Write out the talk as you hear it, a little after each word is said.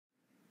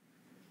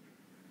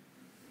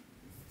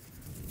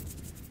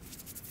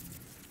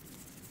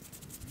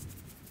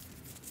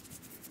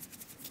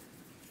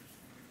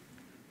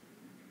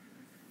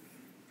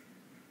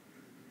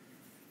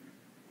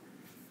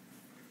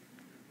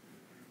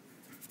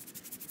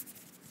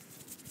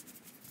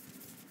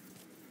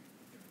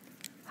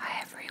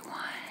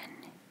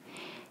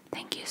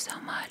so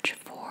much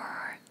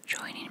for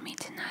joining me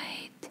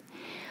tonight.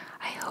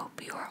 I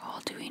hope you are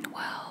all doing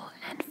well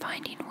and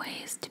finding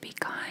ways to be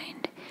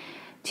kind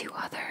to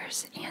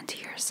others and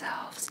to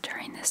yourselves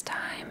during this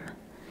time.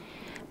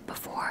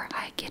 Before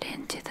I get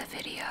into the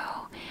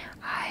video,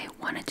 I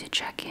wanted to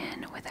check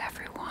in with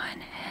everyone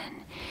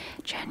and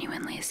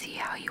genuinely see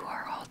how you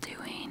are all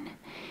doing.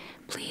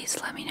 Please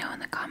let me know in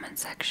the comment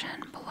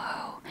section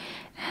below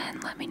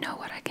and let me know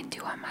what I can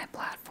do on my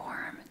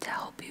platform to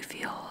help you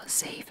feel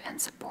safe and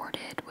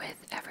supported with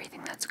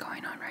everything that's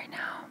going on right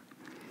now.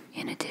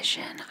 In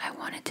addition, I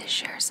wanted to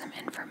share some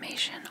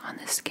information on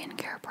the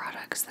skincare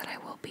products that I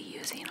will be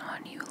using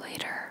on you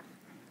later.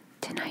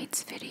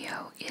 Tonight's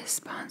video is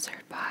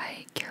sponsored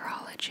by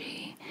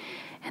Curology,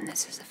 and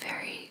this is a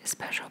very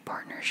special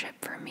partnership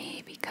for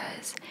me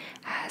because,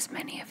 as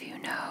many of you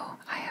know,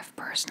 I have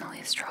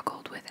personally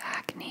struggled with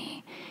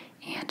acne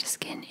and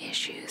skin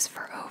issues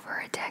for over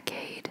a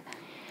decade.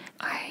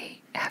 I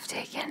have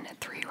taken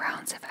 3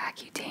 rounds of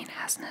Accutane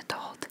as an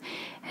adult,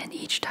 and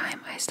each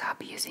time I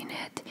stop using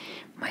it,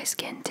 my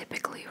skin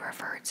typically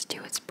reverts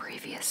to its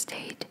previous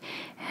state,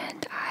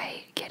 and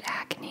I get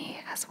acne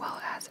as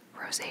well as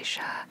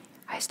rosacea.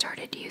 I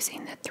started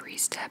using the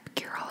 3-step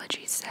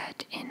Curology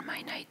set in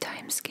my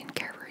nighttime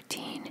skincare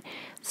routine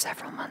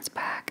several months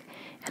back,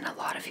 and a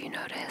lot of you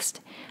noticed,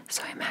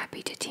 so I'm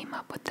happy to team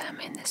up with them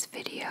in this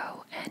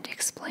video and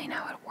explain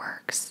how it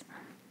works.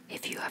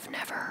 If you have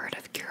never heard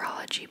of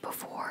Curology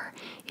before,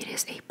 it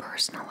is a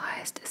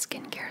personalized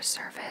skincare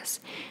service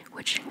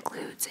which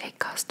includes a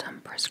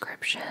custom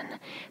prescription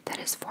that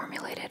is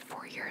formulated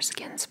for your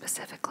skin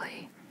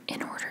specifically.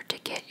 In order to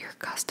get your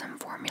custom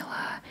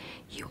formula,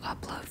 you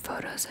upload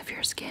photos of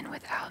your skin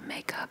without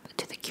makeup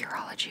to the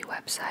Curology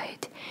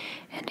website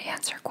and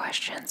answer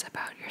questions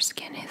about your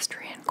skin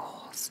history and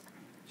goals.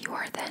 You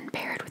are then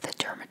paired with a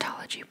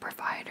dermatology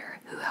provider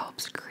who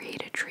helps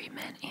create a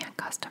treatment and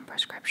custom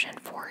prescription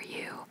for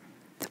you.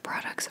 The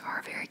products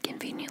are very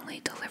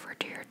conveniently delivered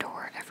to your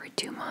door every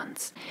 2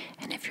 months,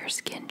 and if your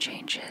skin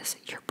changes,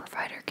 your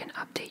provider can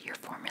update your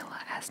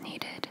formula as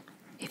needed.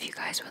 If you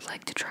guys would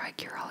like to try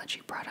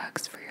Curology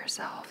products for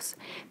yourselves,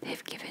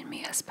 they've given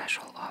me a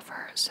special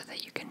offer so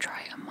that you can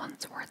try a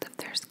month's worth of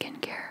their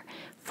skincare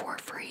for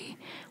free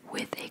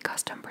with a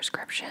custom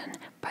prescription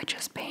by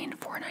just paying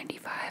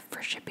 $4.95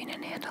 for shipping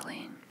and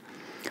handling.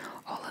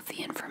 All of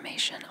the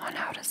information on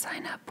how to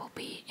sign up will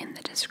be in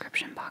the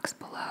description box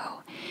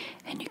below,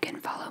 and you can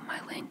follow my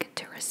link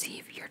to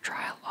receive your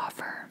trial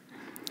offer.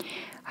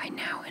 I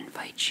now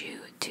invite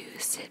you to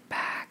sit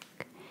back,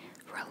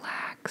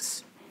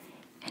 relax,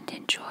 and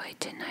enjoy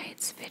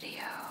tonight's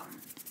video.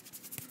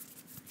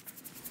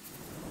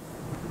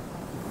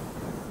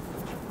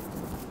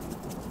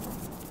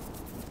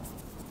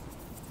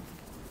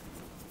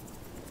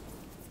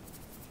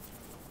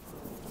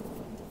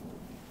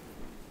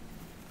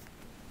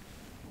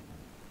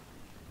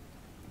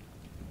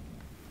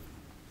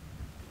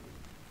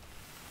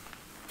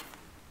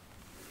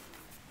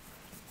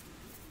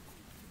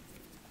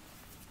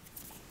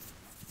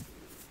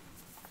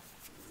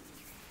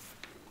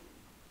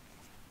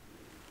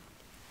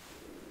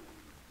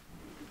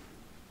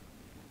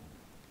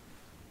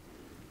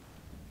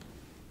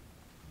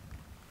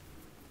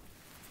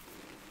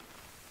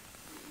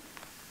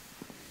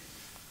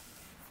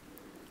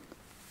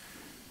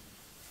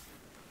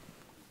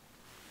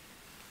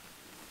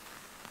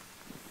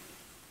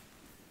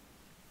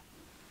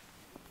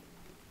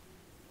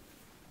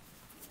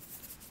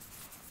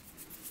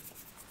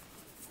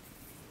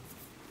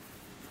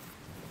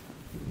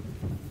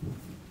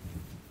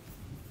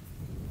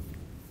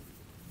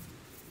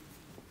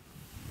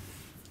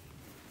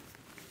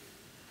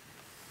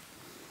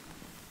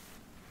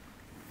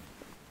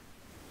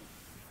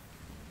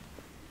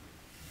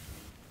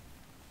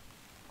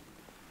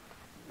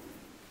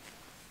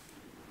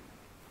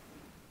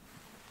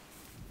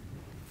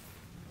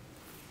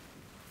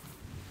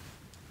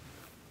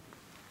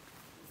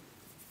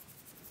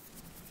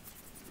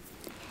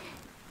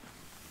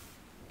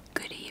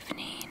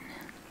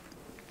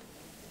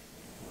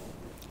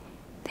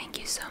 Thank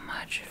you so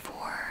much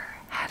for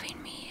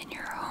having me in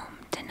your home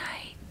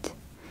tonight.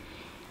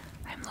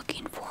 I'm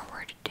looking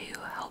forward to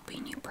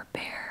helping you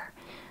prepare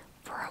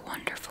for a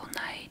wonderful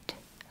night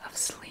of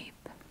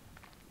sleep.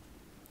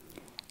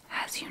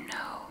 As you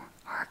know,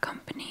 our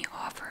company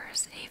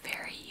offers a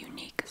very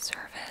unique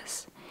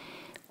service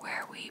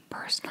where we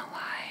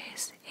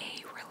personalize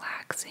a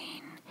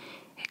relaxing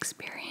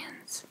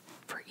experience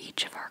for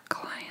each of our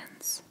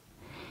clients,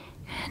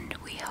 and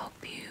we help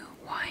you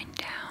wind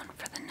down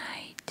for the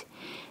night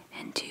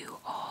and do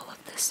all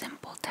of the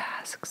simple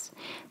tasks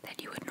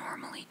that you would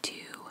normally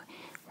do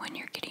when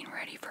you're getting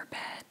ready for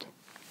bed.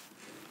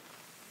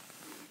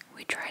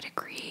 We try to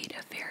create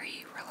a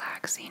very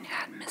relaxing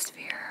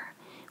atmosphere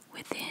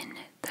within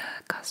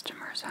the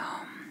customer's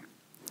home,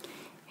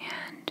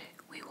 and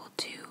we will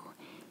do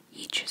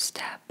each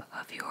step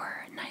of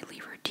your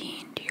nightly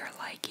routine to your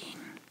liking.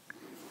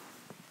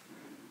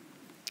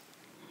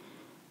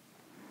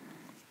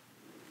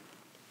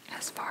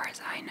 as far as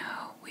I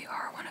know, we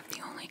are one of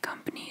the only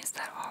companies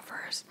that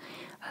offers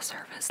a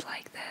service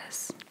like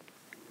this,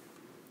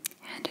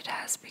 and it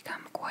has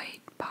become quite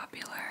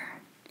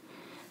popular.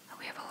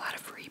 We have a lot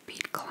of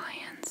repeat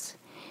clients,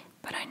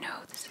 but I know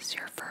this is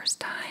your first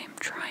time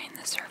trying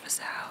the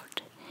service out,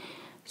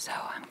 so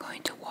I'm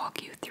going to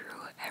walk you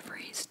through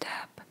every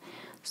step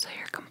so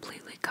you're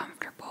completely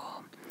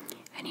comfortable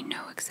and you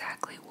know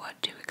exactly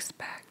what to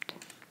expect.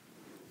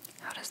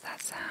 How does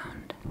that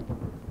sound?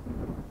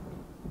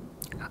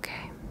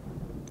 Okay,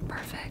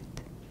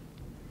 perfect.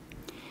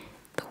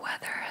 The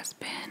weather has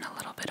been a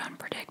little bit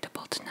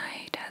unpredictable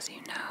tonight, as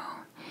you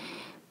know,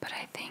 but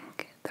I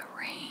think the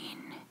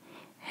rain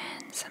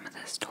and some of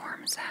the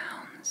storm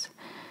sounds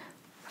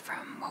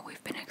from what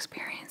we've been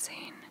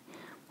experiencing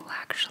will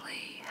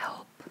actually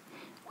help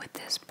with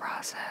this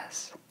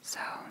process. So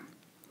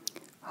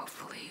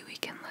hopefully we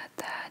can let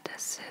that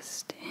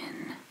assist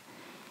in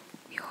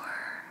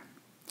your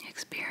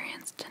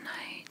experience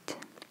tonight.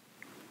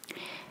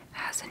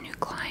 As a new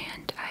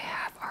client, I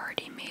have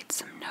already made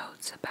some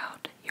notes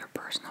about your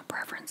personal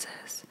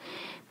preferences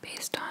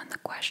based on the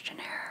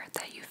questionnaire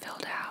that you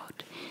filled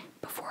out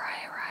before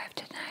I arrived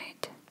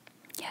tonight.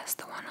 Yes,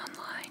 the one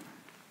online.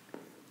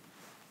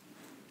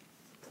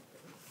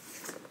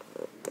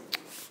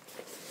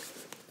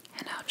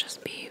 And I'll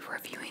just be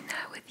reviewing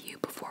that with you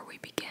before we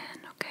begin,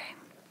 okay?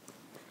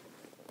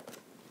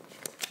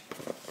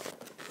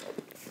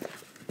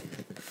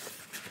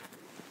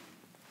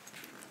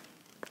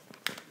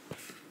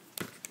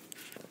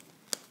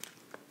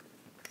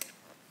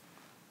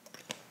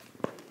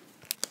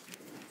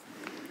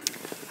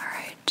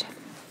 Alright.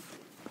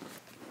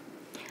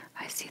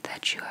 I see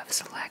that you have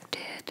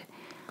selected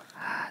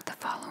the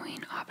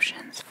following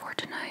options for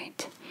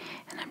tonight,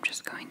 and I'm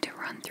just going to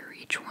run through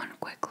each one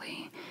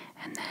quickly,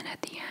 and then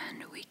at the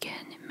end we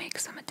can make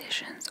some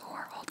additions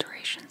or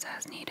alterations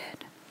as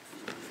needed.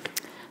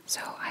 So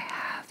I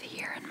have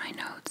here in my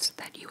notes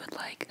that you would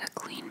like a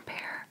clean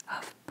pair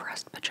of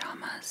pressed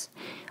pajamas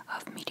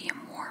of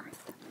medium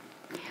warmth.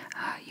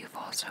 You've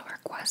also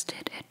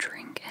requested a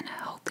drink and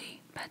a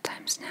healthy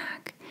bedtime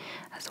snack,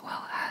 as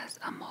well as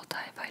a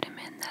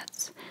multivitamin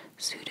that's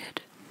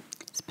suited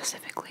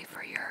specifically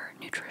for your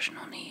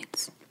nutritional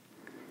needs.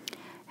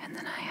 And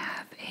then I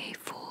have a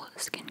full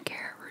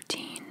skincare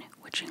routine,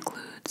 which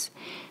includes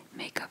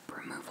makeup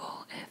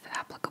removal if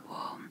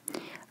applicable,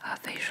 a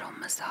facial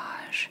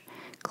massage,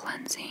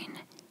 cleansing,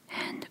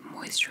 and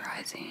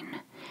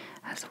moisturizing,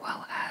 as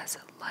well as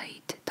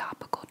light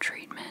topical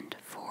treatment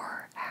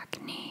for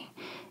acne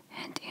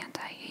and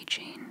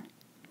anti-aging.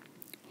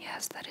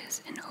 Yes, that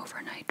is an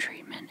overnight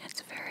treatment.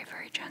 It's very,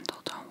 very gentle,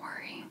 don't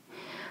worry.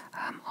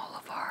 All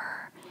of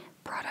our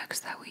products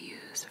that we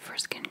use for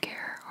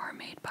skincare are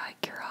made by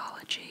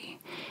Curology.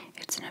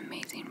 It's an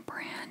amazing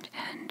brand,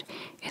 and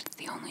it's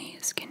the only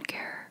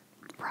skincare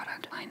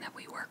product line that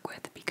we work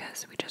with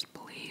because we just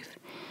believe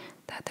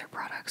that their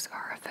products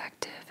are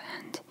effective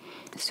and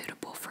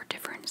suitable for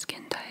different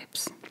skin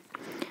types.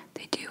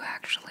 They do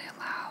actually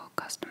allow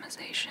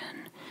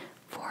customization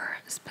for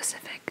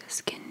specific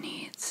skin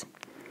needs.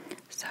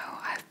 So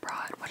I've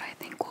brought what I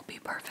think will be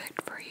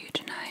perfect for you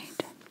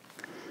tonight.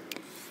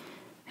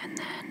 And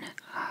then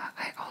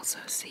I also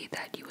see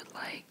that you would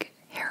like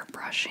hair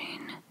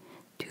brushing,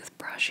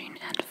 toothbrushing,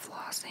 and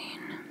flossing.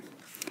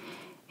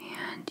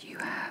 And you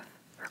have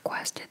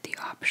requested the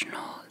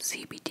optional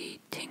CBD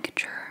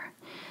tincture,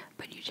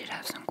 but you did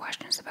have some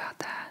questions about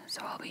that,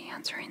 so I'll be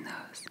answering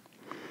those.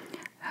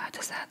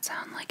 Does that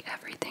sound like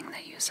everything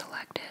that you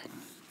selected?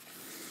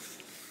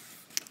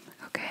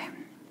 Okay.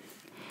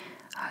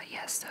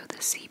 Yes, so the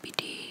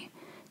CBD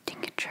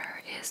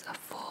tincture is a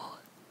full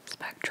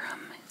spectrum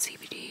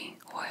CBD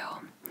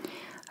oil.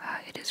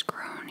 It is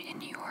grown in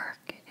New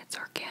York, it's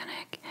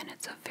organic, and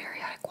it's of very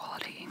high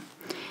quality.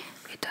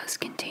 It does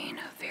contain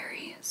a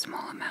very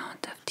small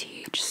amount of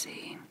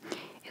THC.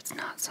 It's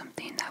not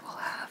something that will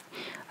have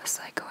a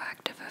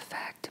psychoactive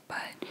effect,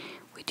 but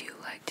we do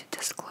like to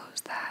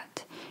disclose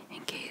that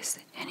in case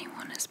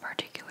anyone is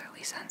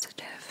particularly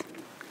sensitive.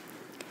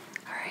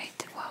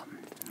 Alright, well,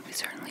 we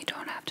certainly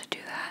don't have to do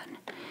that.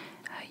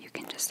 You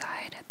can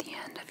decide at the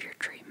end of your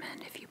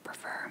treatment if you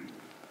prefer.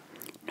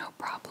 No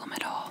problem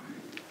at all.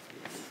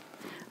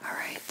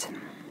 Alright,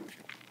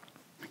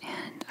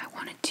 and I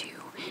wanted to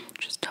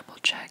just double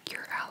check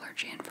your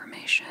allergy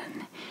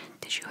information.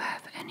 Did you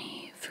have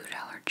any food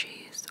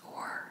allergies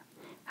or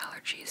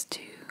allergies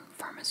to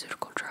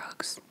pharmaceutical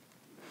drugs?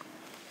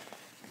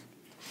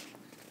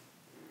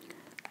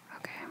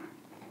 Okay.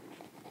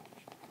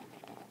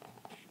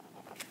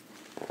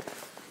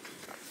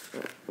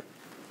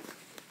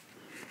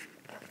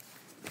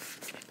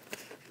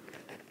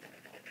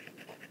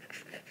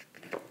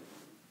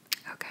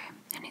 Okay,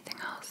 anything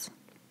else?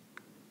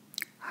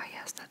 Ah,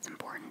 yes, that's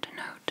important to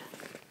note.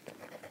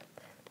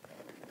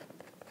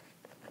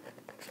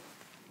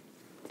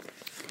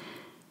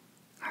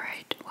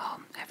 Alright, well,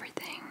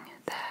 everything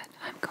that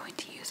I'm going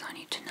to use on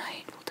you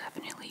tonight will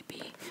definitely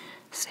be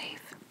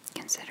safe,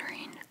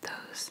 considering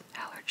those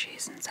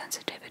allergies and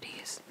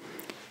sensitivities.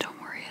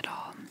 Don't worry at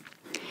all.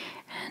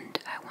 And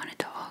I wanted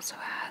to also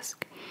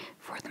ask,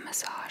 for the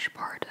massage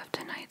part of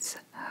tonight's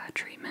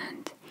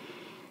treatment,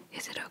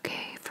 is it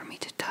okay for me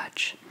to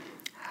touch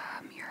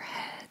your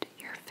head,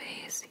 your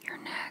face, your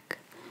neck,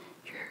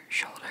 your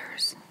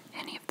shoulders,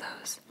 any of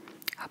those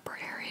upper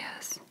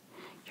areas,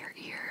 your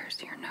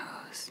ears, your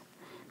nose,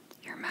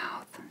 your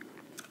mouth?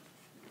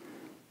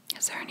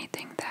 Is there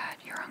anything that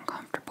you're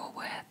uncomfortable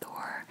with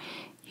or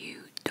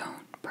you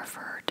don't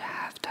prefer to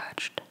have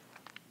touched?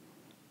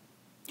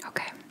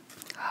 Okay,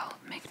 I'll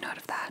make note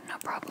of that, no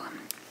problem.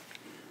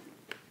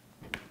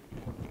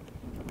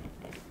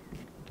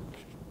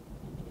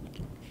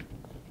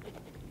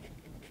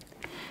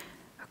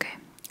 Okay,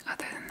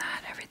 other than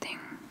that, everything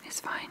is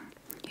fine.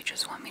 You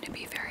just want me to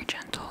be very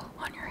gentle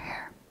on your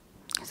hair.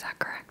 Is that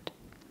correct?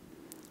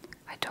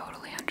 I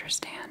totally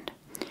understand.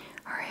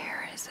 Our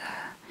hair is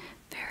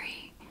a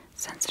very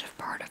sensitive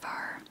part of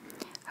our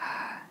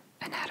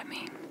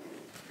anatomy.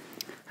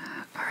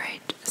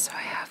 Alright, so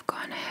I have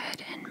gone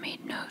ahead and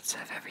made notes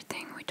of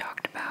everything we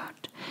talked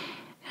about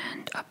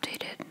and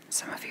updated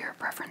some of your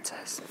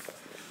preferences.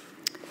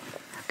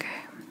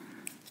 Okay,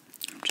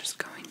 I'm just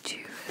going to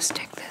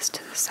stick this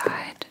to the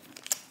side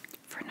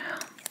for now.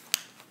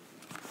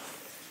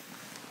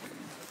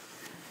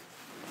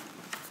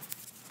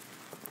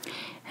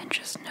 And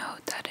just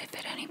note that if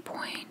at any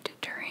point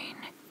during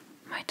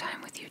my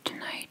time with you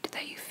tonight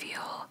that you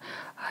feel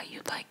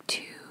you'd like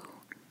to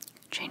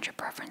change your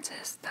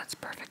preferences, that's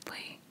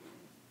perfectly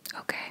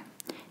okay.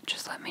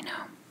 Just let me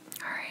know.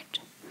 Alright.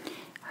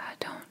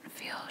 Don't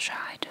feel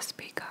shy to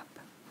speak up.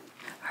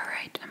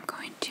 Alright, I'm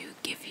going to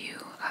give you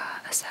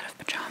a set of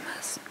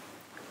pajamas.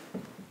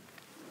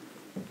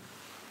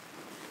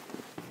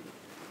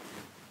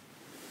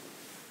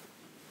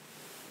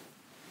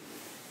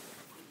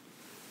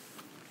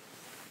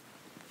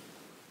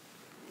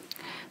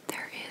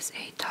 There is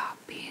a top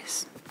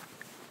piece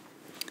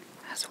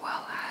as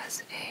well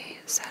as a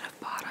set of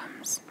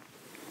bottoms,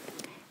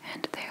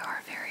 and they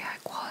are very high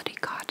quality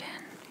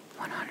cotton,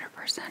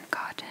 100%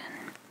 cotton.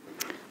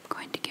 I'm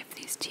going to give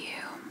these to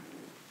you.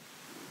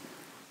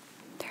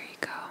 There you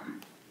go.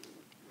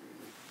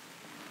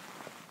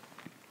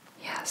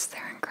 Yes,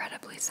 they're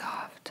incredibly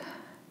soft.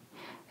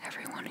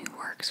 Everyone who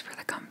works for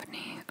the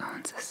company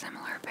owns a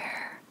similar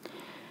pair.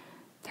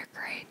 They're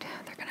great.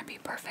 They're going to be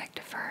perfect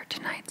for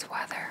tonight's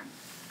weather.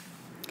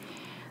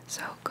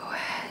 So go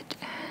ahead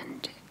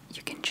and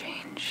you can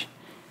change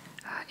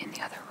in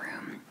the other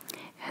room,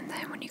 and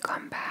then when you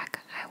come back,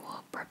 I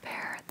will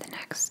prepare the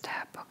next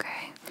step,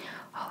 okay?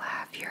 I'll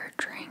have your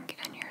drink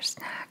and your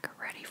snack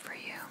ready for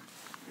you.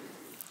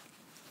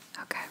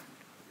 Okay.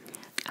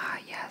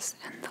 Yes,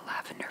 and the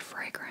lavender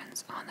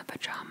fragrance on the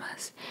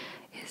pajamas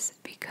is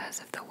because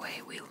of the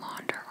way we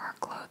launder our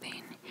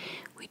clothing.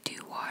 We do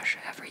wash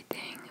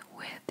everything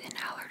with an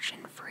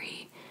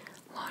allergen-free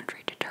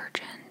laundry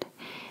detergent,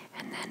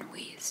 and then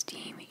we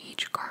steam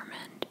each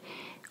garment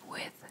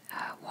with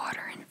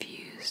water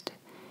infused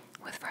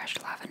with fresh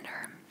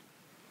lavender.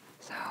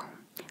 So,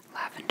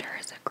 lavender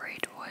is a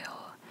great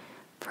oil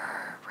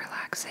for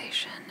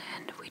relaxation,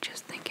 and we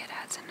just think it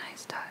adds a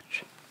nice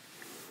touch.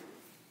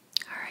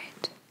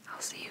 Alright,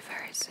 I'll see you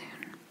very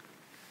soon.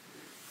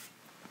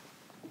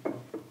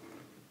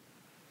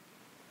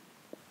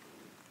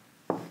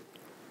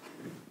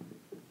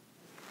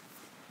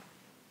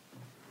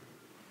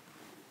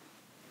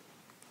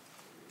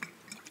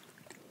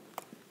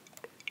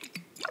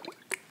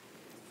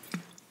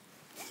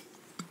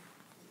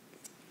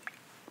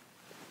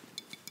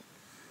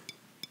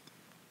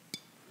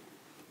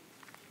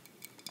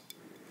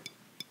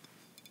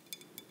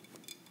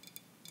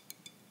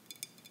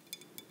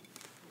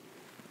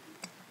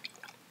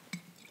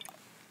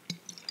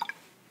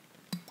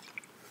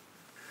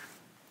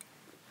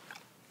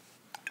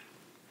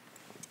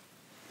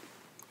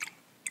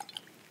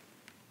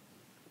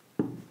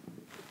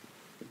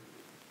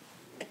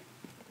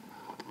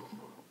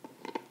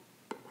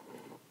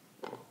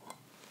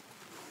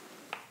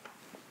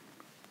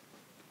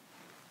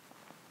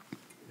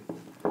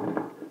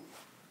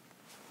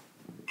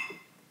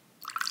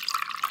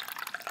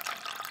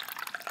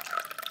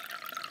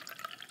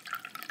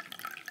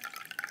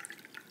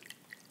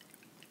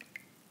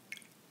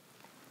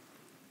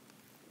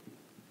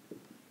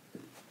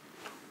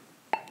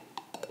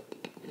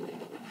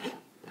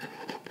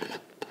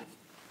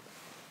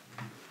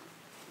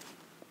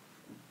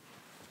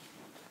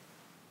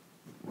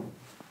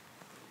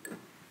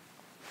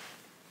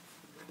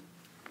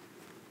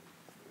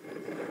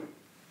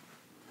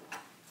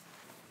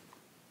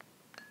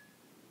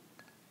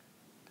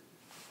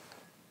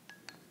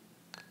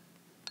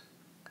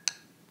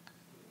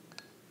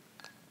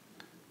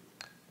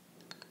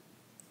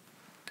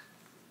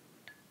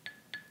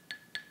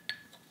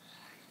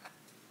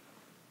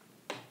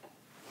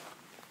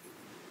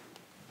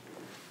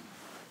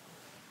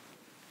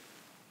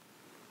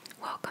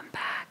 Welcome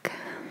back.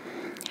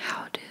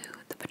 How do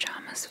the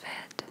pajamas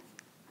fit?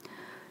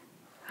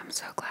 I'm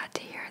so glad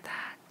to hear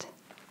that.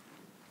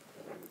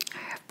 I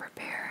have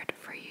prepared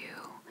for you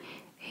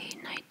a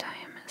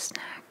nighttime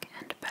snack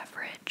and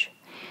beverage.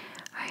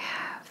 I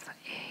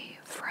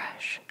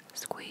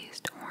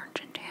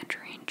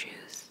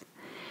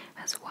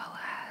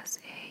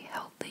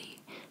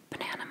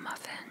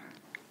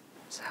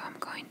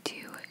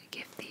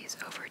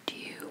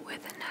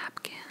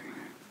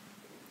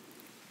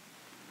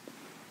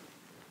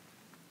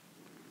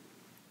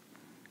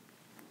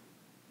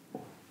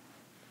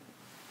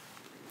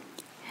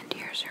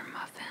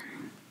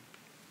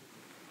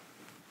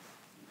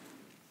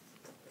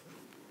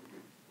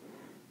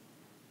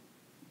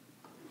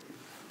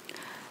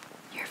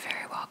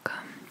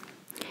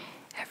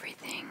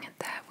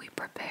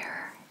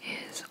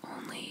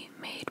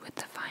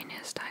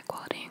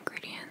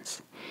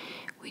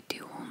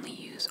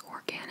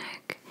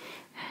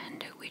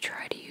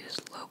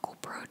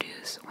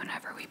produce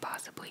whenever we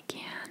possibly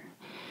can.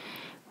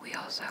 We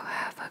also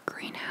have a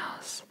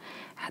greenhouse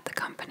at the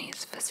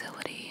company's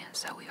facility,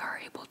 so we are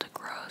able to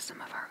grow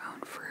some of our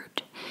own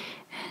fruit,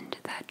 and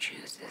that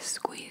juice is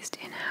squeezed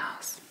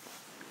in-house.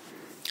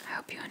 I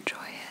hope you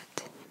enjoy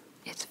it.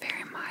 It's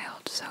very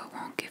mild, so it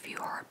won't give you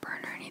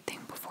heartburn or anything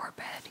before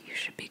bed. You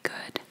should be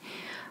good.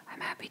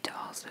 I'm happy to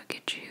also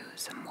get you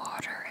some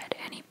water at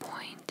any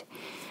point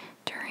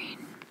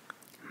during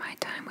my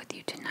time with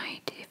you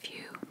tonight. If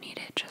you need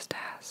it, just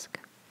ask.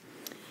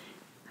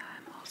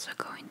 I'm also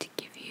going to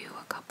give you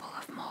a couple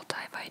of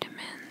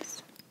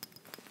multivitamins.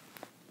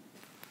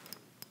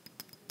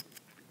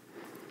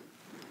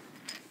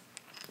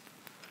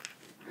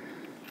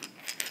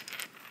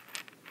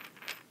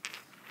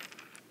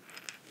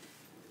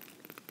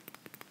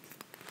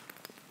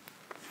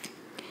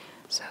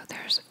 So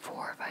there's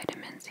 4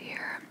 vitamins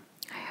here.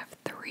 I have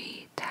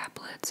 3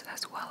 tablets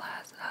as well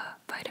as a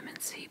vitamin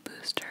C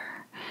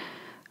booster.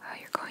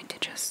 You're going to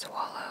just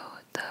swallow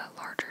the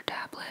larger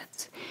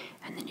tablets,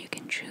 and then you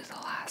can choose the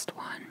last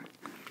one.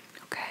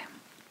 Okay?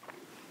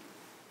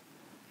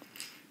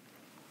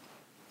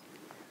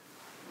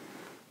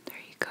 There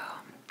you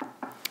go.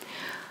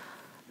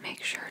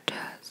 Make sure to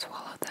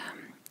swallow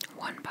them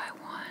one by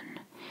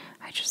one.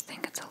 I just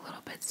think it's a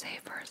little bit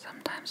safer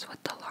sometimes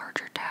with the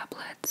larger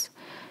tablets.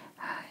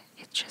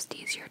 It's just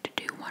easier to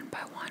do one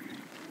by one.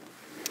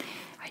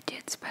 I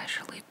did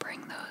specially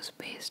bring those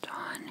based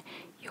on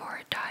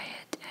your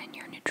diet and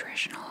your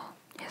nutritional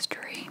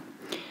history,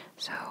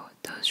 so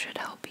those should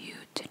help you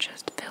to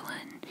just fill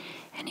in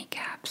any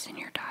gaps in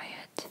your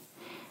diet,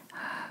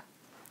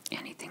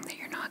 anything that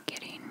you're not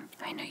getting.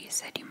 I know you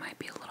said you might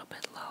be a little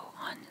bit low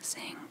on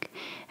zinc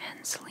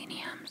and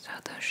selenium, so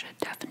those should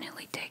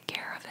definitely take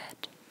care of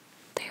it.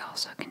 They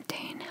also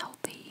contain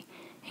healthy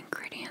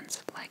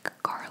ingredients like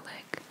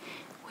garlic,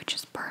 which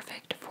is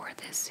perfect for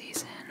this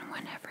season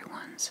when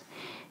everyone's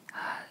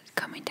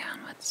coming down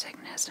with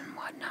sickness and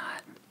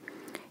whatnot.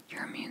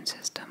 Your immune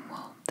system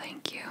will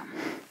thank you.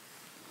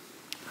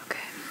 Okay.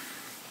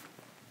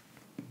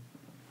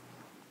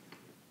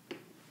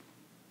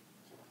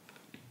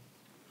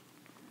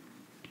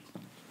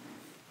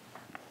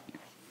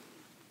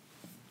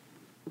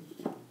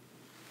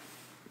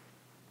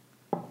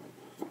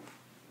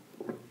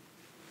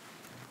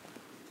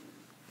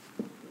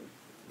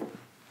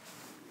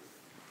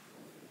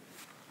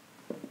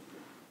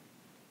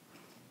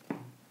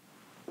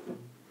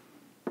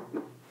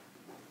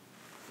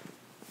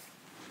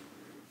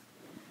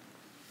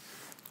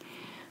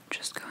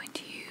 Just going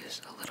to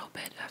use a little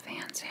bit of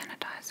hand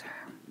sanitizer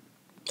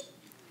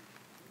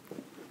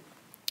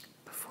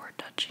before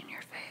touching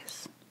your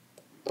face.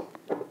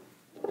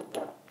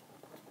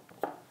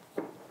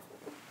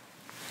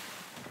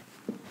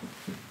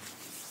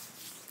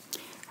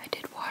 I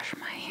did wash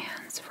my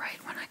hands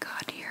right when I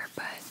got here,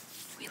 but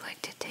we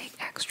like to take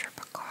extra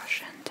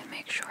precaution to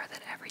make sure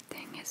that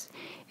everything is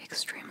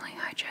extremely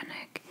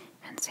hygienic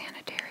and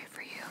sanitary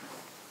for you.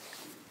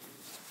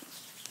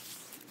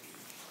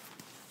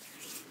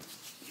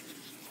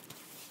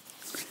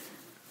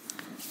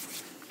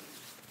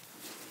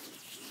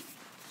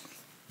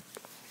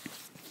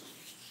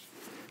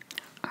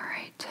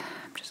 Alright,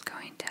 I'm just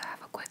going to have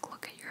a quick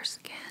look at your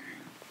skin.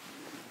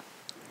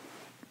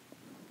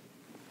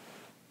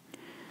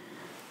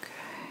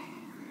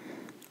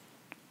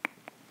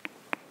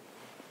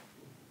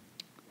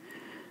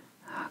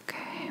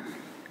 Okay.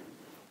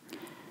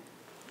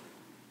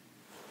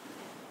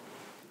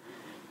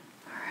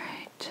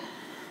 Alright.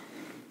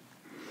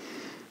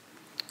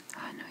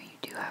 I know you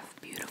do have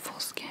beautiful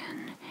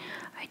skin.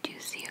 I do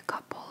see a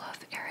couple of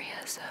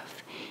areas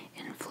of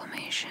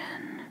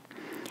inflammation,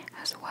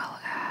 as well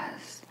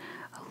as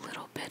a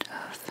little bit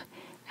of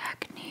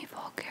acne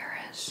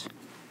vulgaris.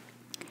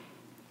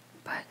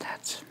 But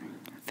that's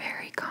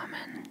very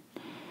common.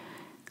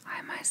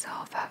 I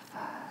myself have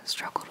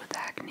struggled with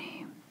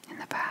acne in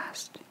the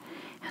past,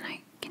 and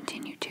I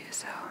continue to,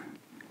 so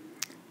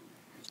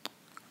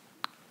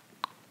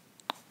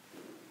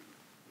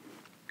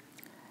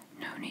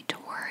no need to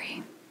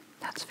worry.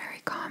 That's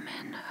very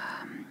common.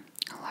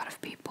 A lot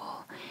of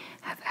people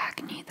have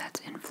acne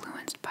that's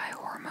influenced by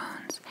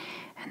hormones,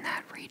 and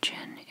that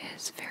region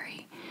is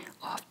very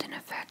often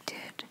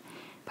affected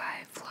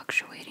by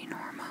fluctuating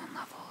hormone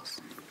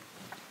levels,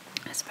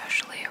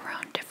 especially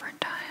around different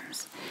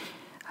times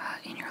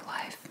in your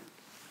life.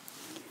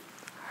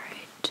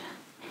 Alright,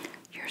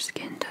 your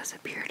skin does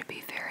appear to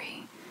be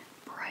very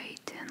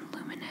bright and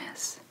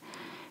luminous,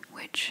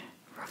 which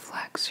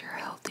reflects your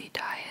healthy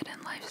diet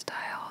and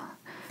lifestyle.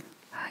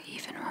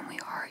 Even when we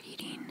are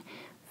eating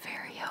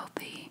very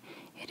healthy,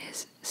 it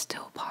is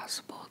still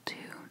possible to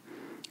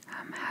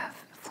have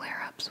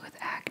flare-ups with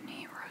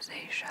acne,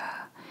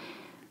 rosacea,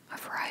 a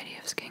variety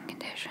of skin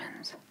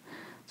conditions.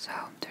 So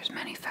there's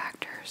many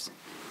factors.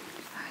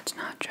 It's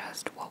not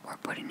just what we're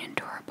putting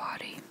into our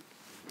body.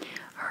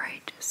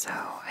 Alright, so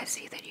I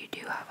see that you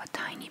do have a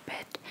tiny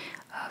bit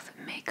of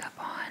makeup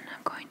on.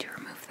 I'm going to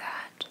remove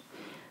that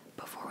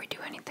before we do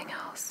anything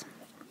else.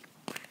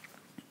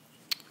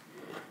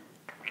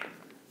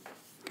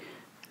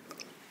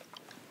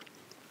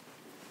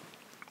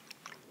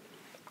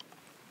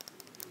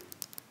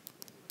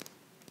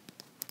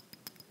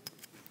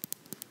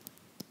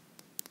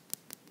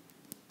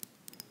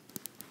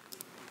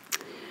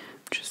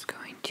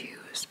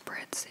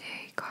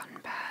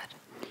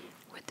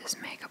 this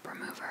makeup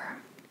remover.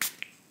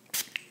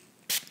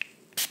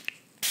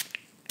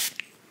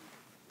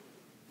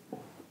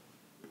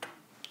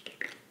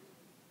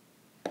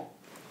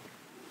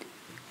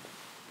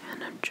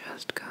 And I'm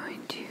just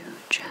going to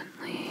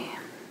gently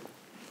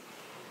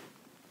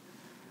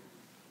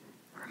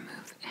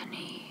remove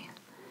any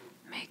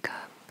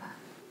makeup,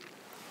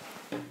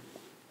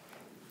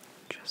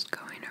 just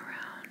going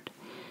around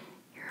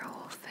your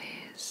whole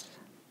face.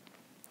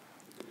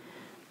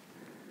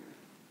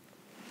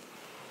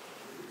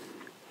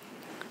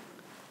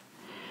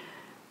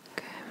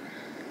 Okay.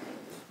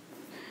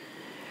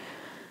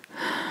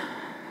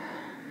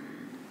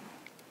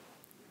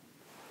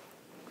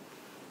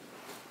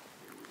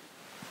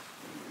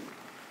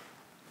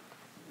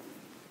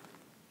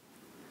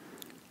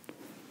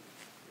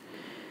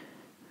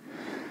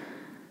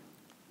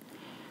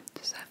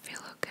 Does that feel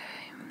okay?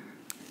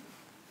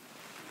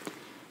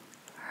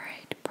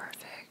 Alright,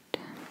 perfect.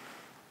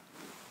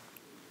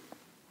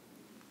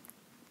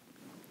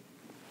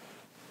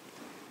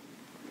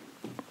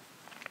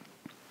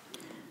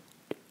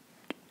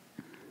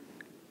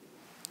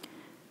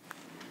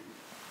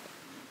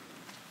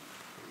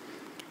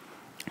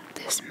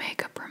 This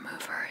makeup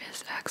remover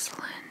is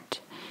excellent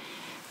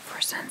for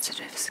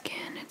sensitive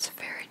skin. It's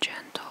very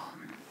gentle.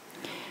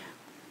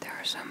 There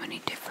are so many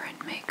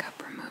different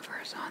makeup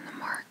removers on the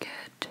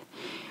market.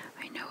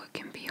 I know it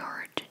can be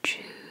hard to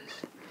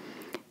choose.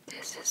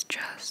 This is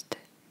just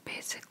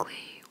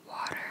basically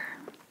water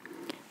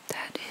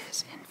that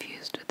is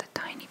infused with a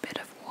tiny bit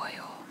of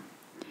oil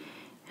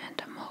and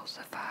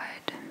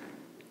emulsified.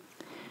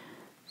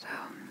 So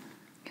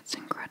it's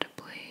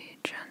incredibly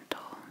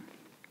gentle.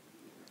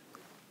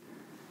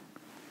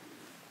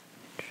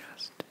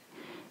 Just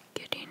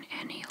getting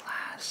any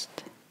last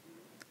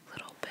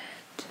little bit.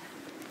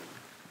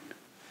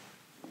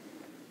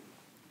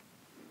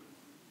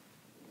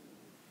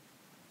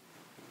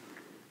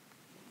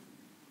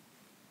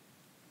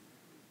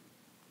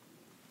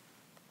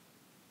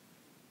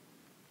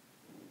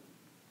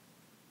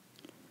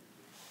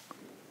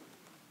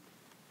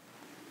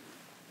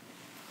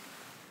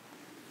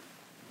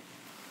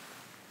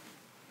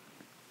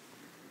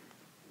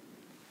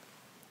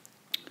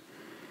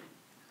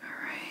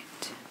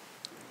 Alright,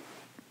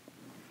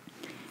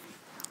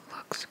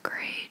 looks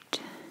great,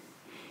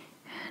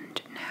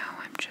 and now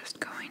I'm just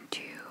going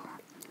to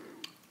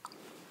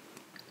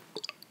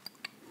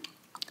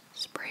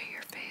spray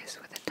your face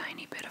with a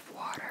tiny bit of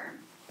water.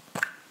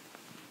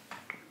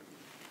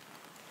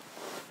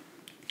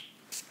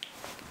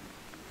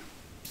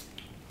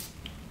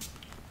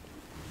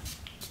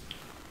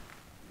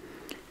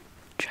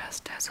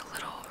 Just as a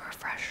little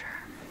refresher.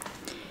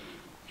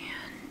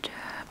 And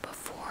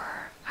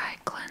before I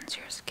cleanse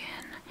your skin,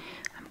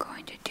 I'm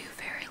going to do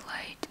very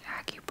light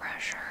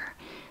acupressure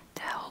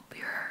to help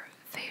your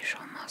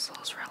facial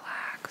muscles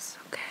relax,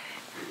 okay?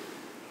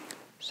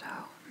 So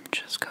I'm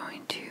just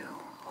going to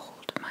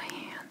hold my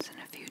hands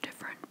in a few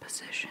different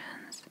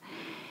positions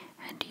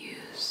and use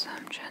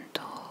some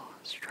gentle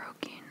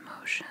stroking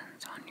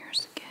motions on your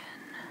skin.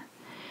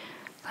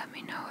 Let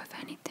me know if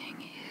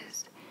anything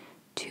is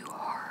too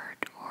hard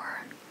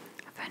or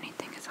if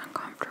anything is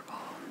uncomfortable.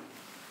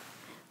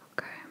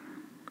 Okay.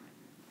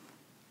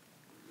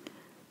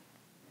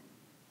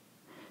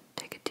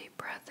 Take a deep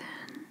breath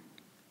in.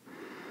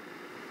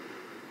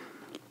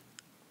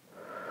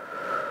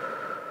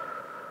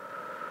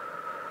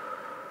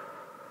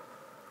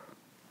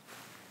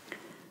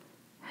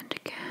 And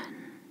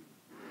again.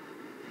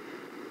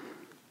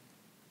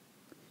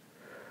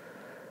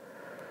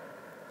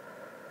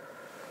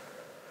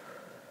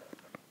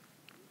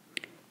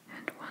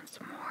 And once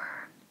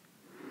more.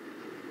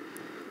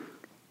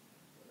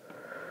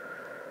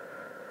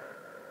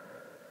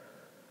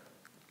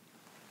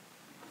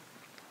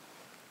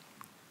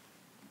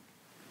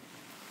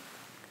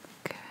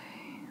 Okay.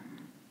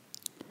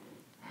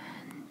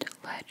 And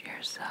let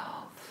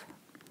yourself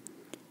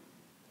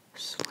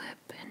slip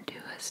into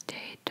a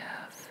state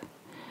of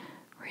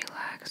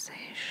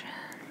relaxation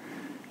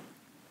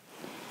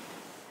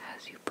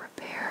as you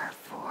prepare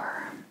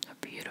for a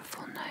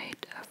beautiful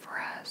night of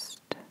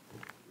rest.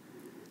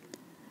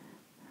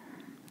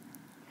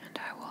 And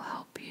I will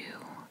help you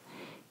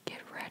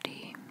get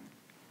ready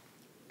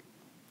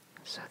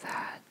so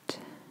that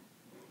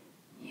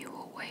you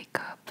will wake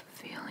up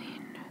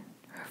feeling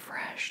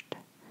refreshed,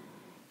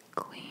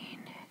 clean,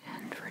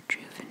 and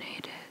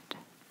rejuvenated.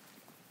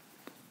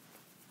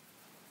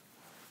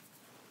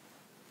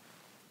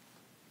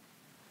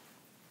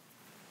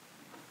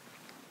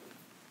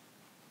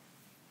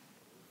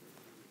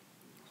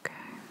 Okay.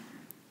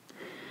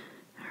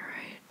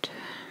 Alright.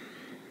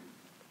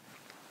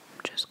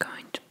 I'm just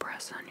going to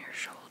press on your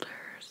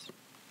shoulders.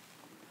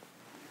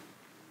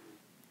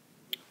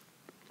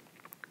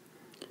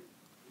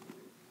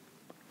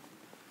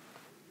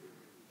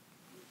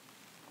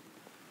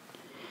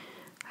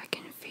 I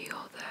can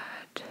feel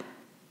that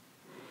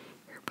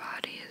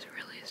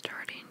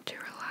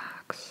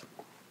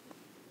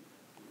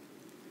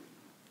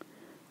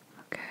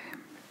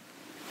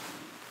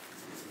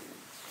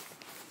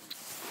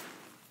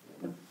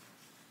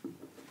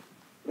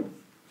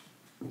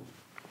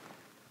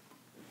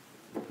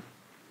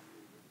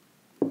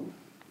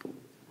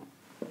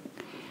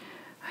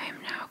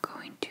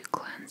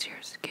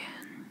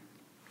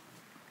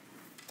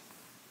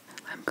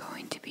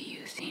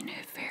using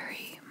a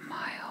very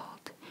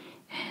mild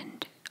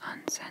and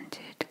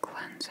unscented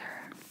cleanser.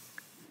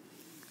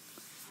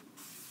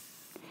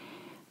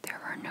 There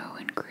are no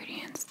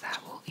ingredients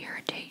that will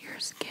irritate your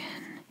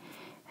skin,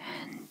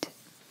 and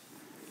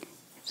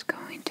it's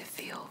going to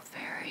feel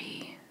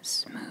very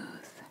smooth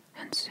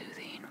and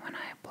soothing when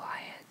I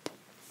apply it.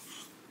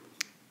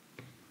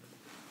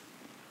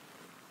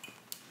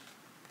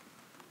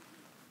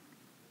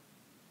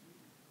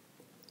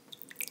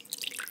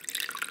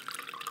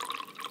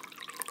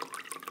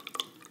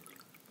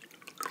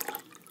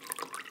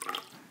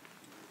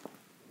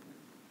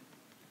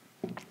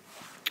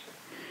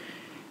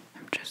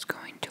 I'm just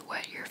going to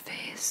wet your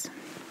face.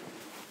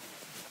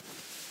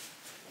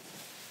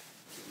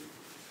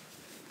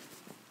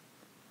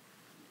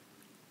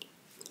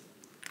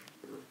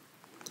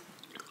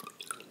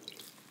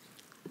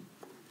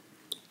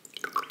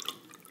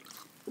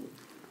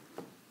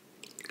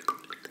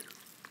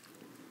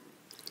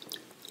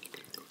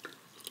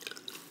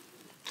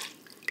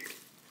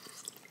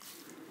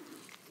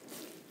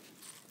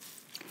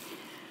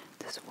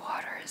 This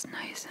water is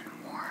nice and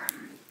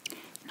warm,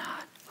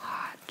 not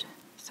hot,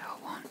 so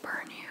it won't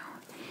burn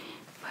you,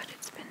 but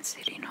it's been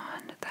sitting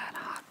on that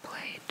hot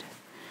plate,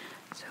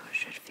 so it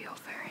should feel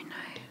very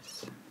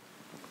nice.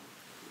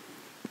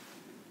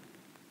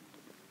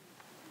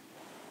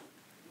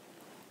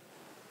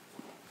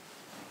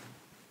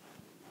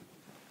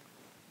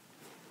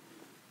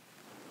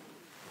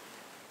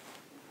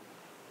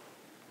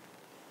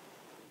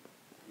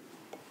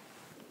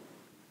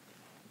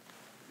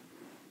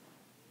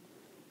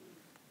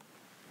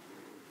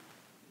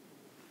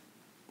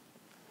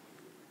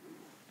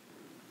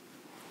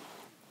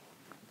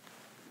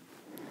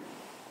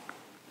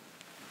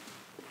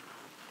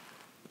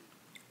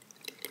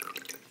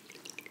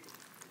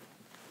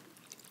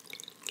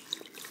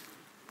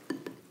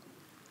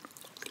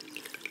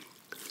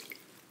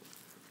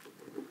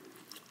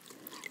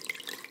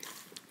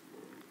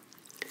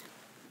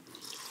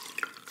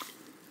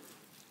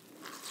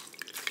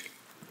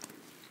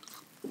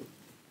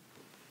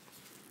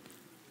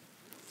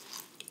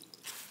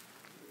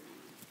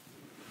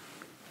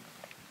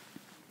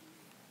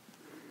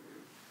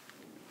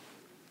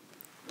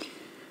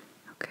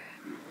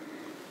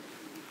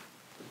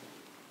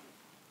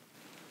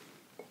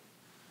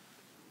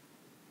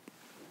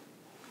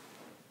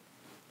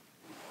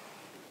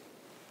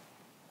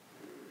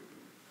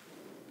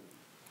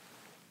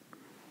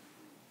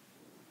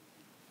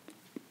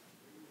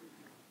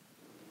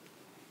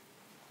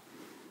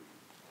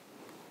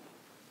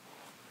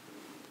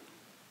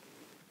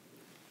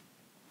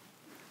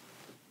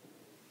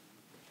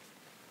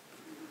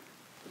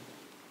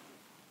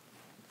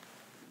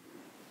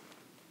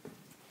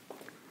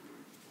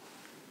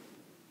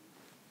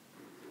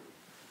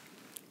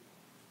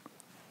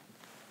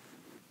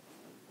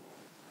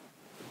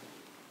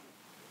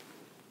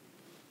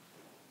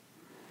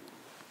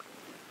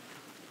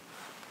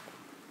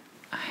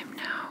 I'm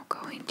now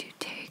going to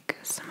take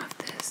some of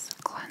this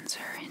cleanser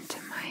into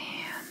my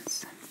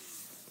hands.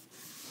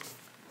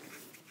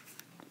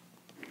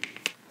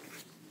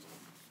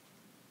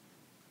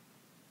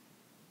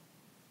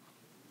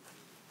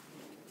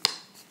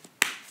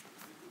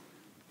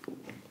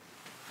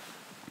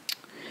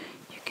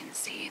 You can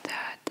see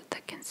that the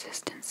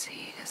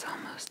consistency is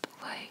almost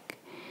like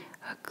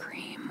a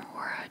cream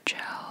or a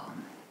gel.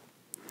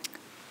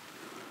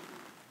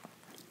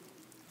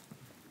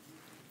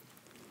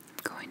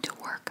 I'm going to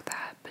work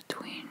that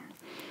between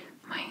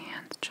my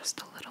hands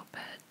just a little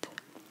bit.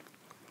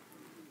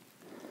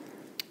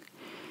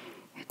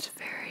 It's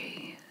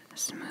very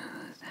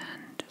smooth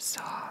and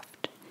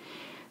soft.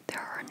 There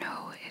are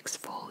no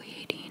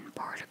exfoliating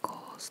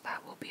particles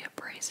that will be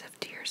abrasive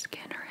to your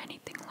skin or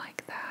anything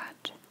like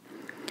that.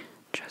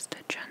 Just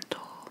a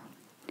gentle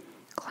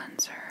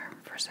cleanser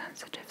for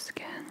sensitive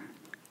skin,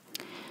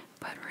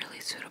 but really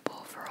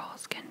suitable for all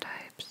skin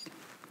types.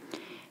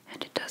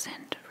 And it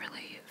doesn't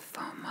really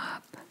foam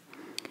up,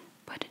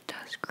 but it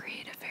does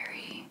create a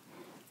very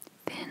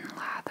thin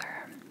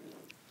lather.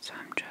 So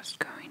I'm just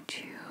going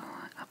to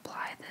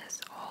apply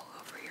this all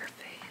over your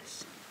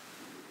face.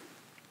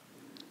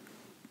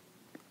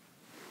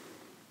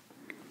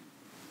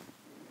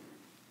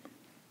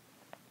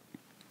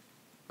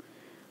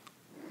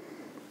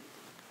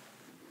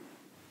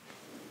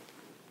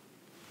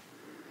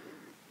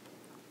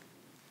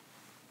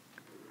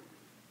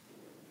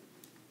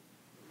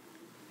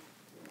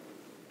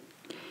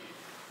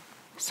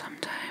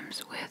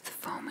 Sometimes with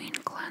foaming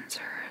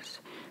cleansers,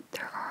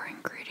 there are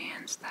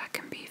ingredients that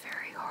can be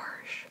very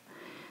harsh,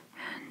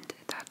 and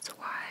that's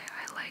why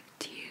I like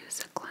to use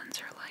a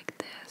cleanser like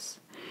this,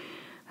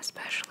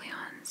 especially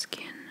on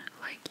skin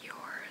like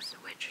yours,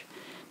 which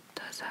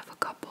does have a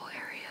couple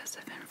areas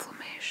of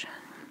inflammation.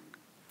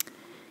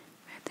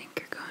 I think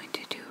you're going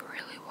to do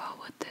really well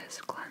with this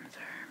cleanser.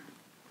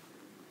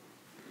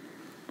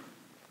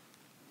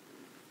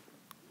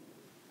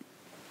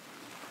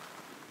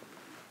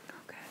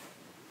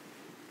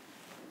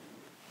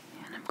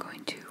 And I'm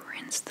going to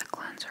rinse the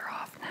cleanser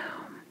off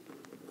now.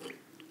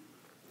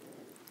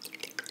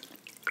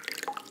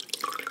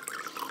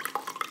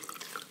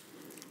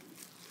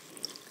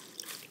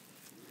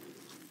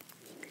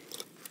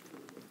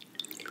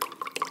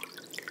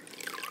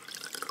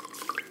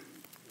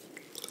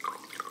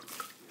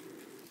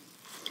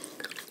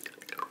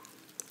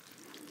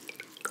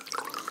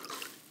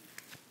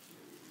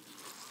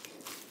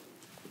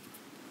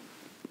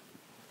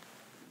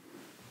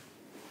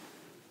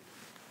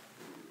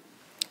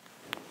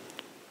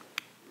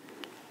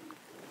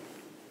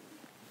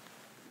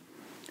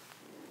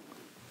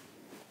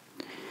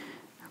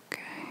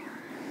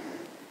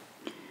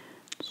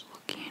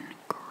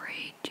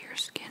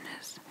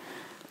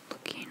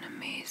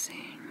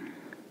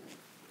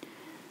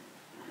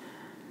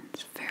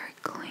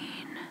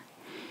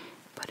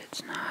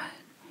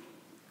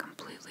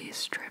 completely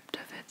stripped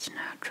of its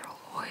natural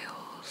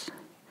oils.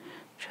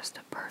 Just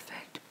a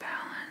perfect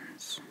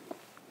balance.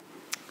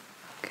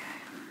 Okay.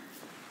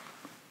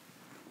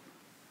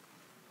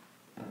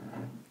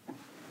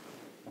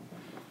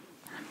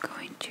 I'm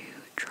going to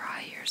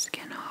dry your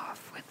skin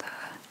off with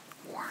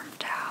a warm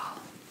towel.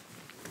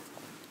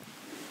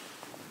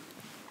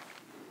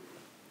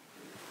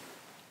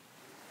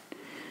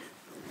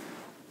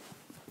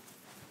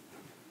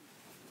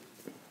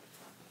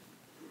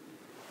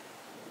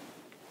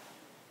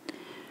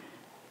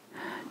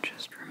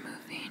 Just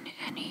removing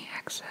any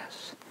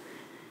excess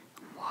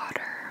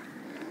water,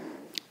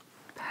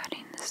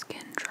 patting the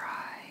skin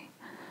dry.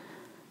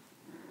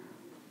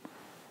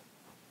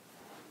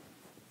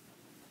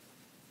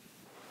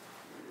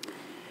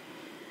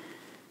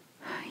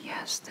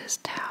 Yes, this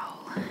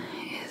towel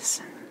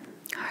is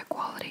high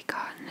quality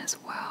cotton as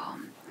well.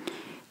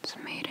 It's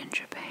made in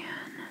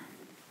Japan.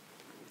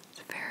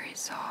 It's very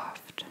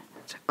soft.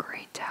 It's a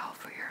great towel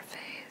for your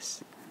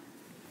face.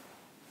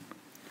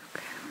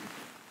 Okay.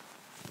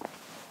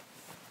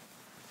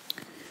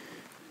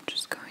 I'm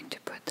just going to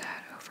put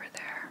that over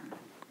there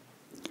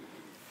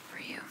for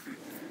you.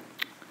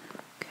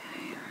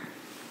 Okay.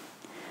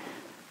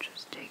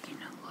 Just taking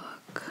a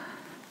look.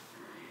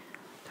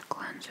 The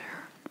cleanser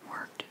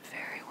worked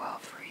very well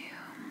for you.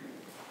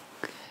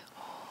 Okay,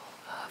 all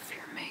of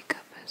your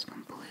makeup is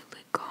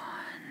completely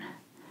gone.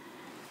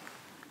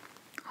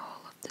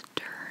 All of the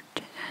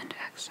dirt and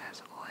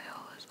excess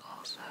oil is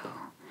also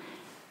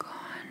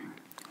gone.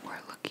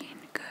 We're looking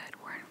good.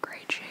 We're in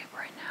great shape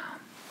right now.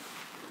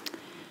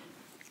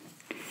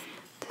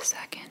 The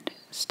second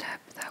step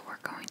that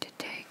we're going to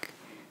take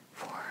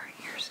for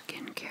your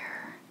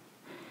skincare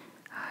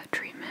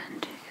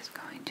treatment is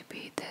going to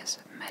be this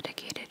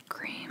medicated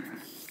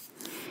cream.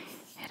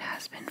 It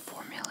has been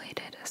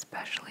formulated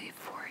especially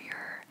for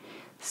your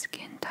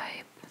skin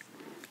type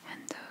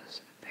and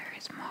those very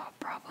small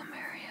problem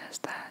areas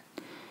that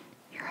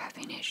you're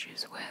having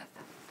issues with.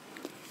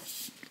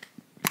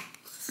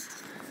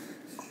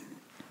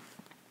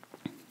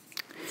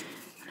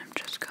 And I'm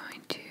just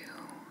going to,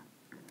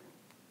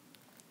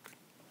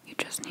 you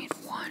just need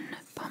one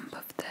pump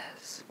of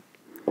this.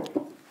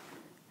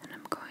 And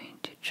I'm going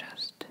to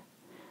just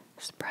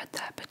spread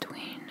that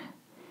between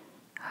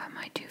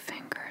my two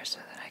fingers so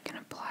that I can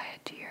apply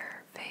it to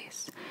your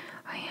face.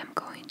 I am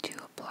going to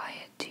apply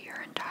it to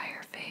your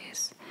entire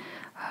face.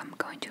 I'm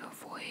going to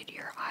avoid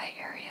your eye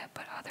area,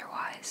 but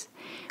otherwise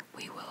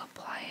we will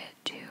apply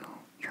it to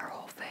your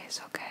whole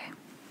face, okay?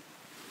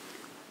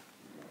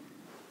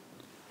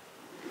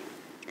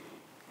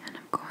 And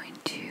I'm going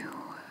to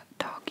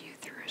talk you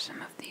through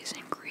some of these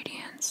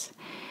ingredients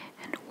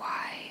and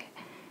why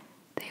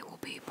they will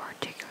be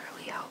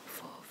particularly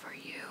helpful for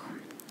you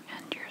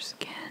and your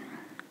skin.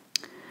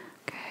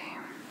 Okay.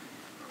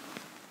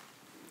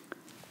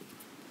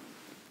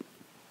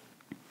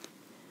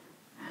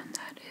 And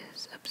that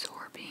is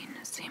absorbing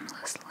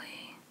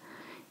seamlessly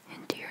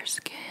into your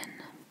skin.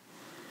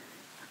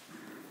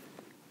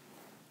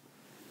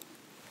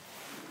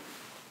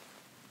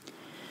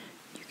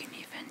 You can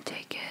even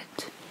take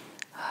it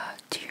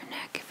to your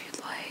neck if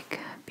you'd like,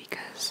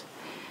 because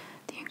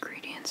the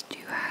ingredients do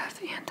have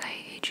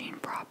anti-aging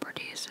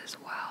properties as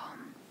well.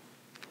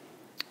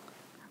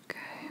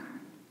 Okay.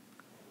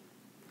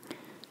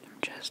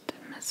 I'm just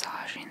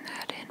massaging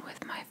that in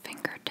with my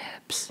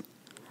fingertips.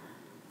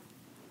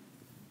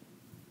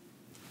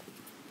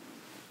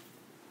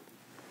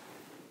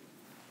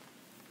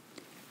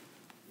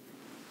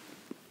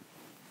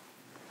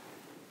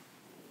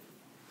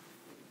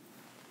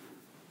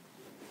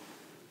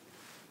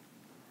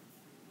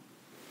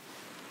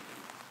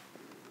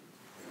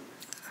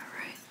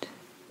 Alright.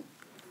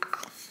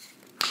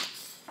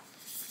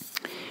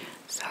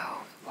 So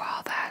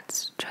while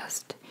that's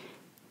just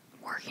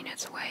working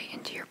its way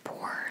into your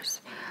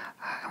pores,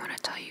 I want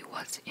to tell you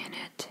what's in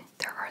it.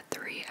 There are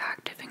 3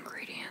 active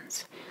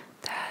ingredients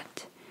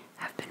that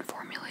have been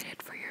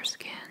formulated for your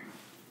skin.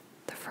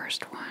 The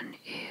first one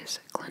is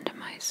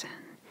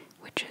clindamycin,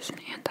 which is an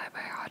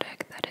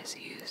antibiotic that is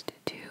used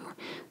to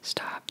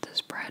stop the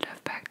spread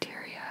of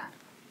bacteria.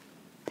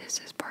 This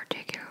is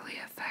particularly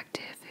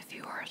effective if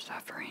you are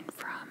suffering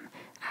from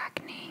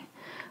acne.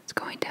 It's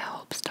going to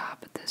help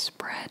stop the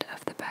spread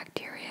of the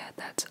bacteria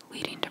that's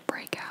leading to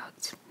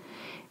breakouts.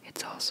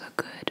 It's also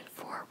good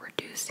for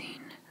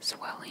reducing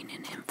swelling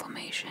and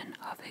inflammation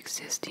of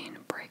existing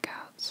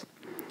breakouts.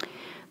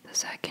 The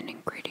second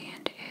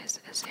ingredient is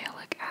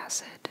azelaic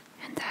acid,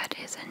 and that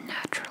is a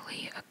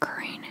naturally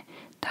occurring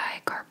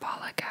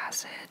dicarbolic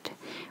acid,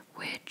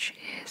 which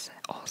is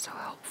also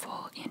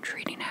helpful in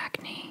treating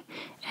acne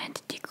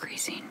and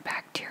decreasing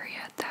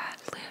bacteria that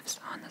lives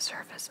on the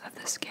surface of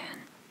the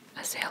skin.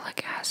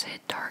 Azelaic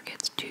acid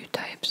targets 2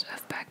 types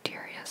of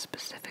bacteria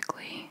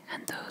specifically,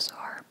 and those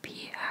are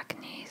P.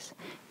 acnes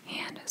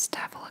and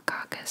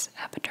Staphylococcus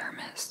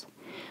epidermis.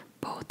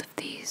 Both of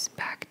these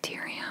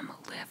bacterium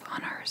live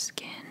on our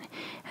skin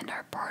and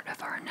are part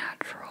of our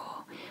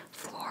natural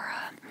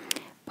flora,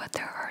 but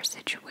there are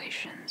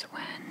situations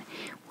when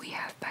we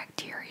have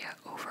bacteria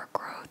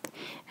overgrowth,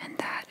 and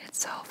that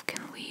itself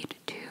can lead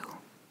to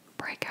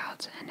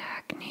breakouts and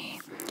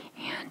acne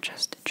and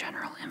just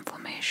general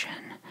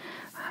inflammation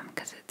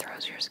because it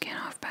throws your skin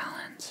off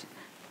balance.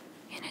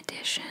 In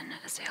addition,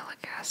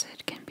 azelaic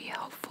acid can be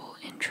helpful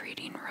in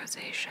treating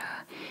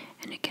rosacea,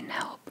 and it can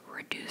help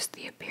reduce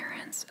the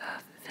appearance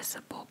of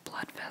visible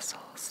blood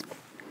vessels.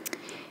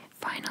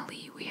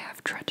 Finally, we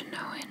have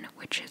tretinoin,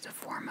 which is a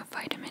form of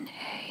vitamin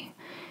A.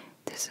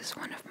 This is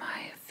one of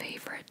my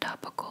favorite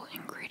topical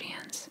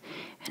ingredients,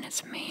 and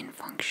its main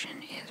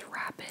function is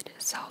rapid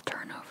cell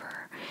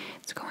turnover.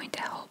 It's going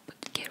to help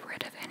get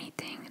rid of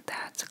anything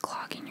that's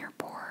clogging your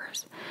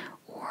pores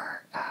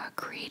or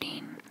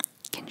creating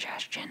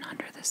congestion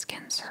under the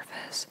skin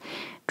surface.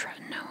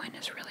 Tretinoin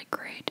is really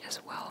great as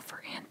well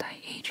for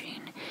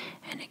anti-aging,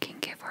 and it can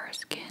give our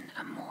skin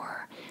a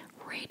more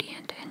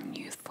radiant and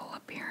youthful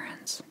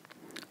appearance.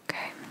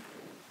 Okay,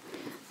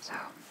 so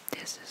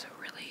this is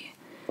a really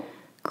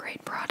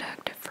great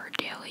product for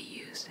daily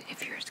use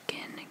if your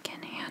skin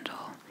can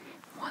handle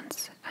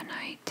once a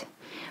night.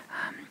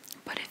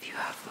 But if you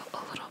have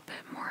a little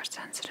bit more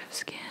sensitive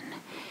skin,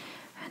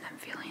 and I'm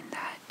feeling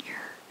that your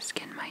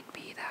skin might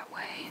be that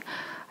way,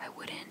 I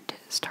wouldn't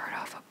start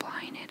off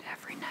applying it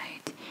every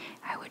night.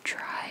 I would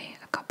try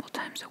a couple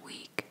times a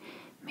week,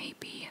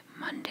 maybe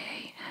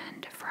Monday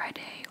and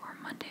Friday, or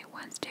Monday,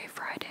 Wednesday,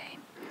 Friday,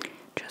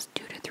 just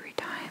 2 to 3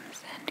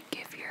 times, and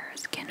give your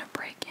skin a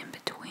break in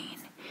between,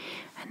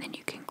 and then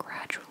you can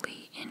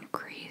gradually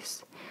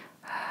increase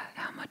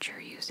how much you're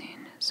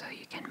using, so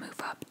you can move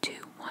up to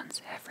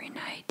once every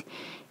night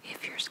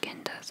if your skin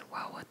does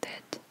well with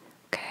it.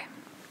 Okay,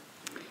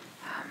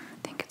 I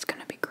think it's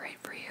going to be great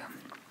for you.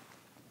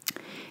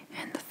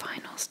 And the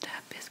final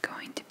step is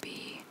going to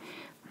be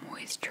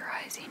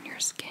moisturizing your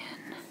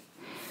skin.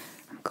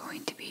 I'm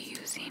going to be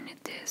using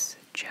this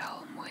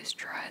gel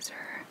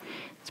moisturizer.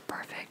 It's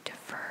perfect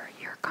for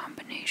your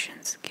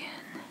combination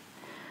skin.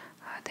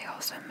 They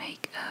also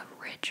make a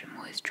rich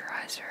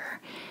moisturizer,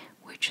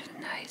 which is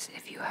nice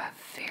if you have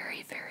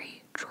very,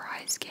 very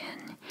dry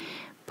skin.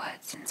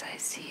 But since I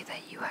see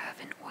that you have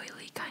an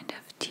oily kind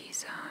of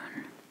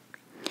T-zone,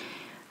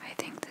 I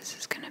think this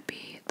is going to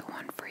be the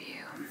one for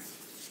you.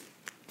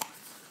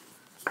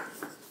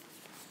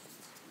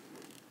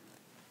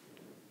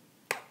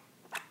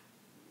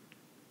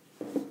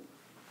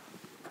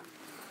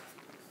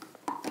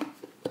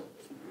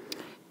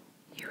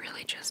 You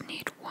really just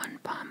need one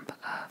pump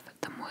of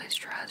the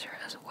moisturizer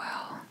as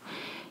well.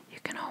 You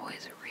can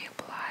always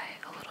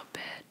reapply a little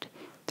bit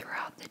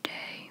throughout the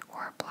day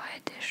or apply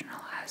additional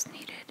as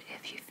needed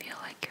if you feel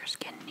like your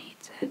skin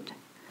needs it.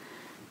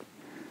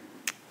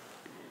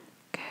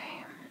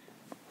 Okay,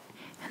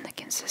 and the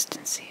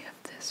consistency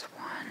of this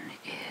one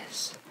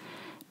is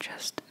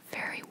just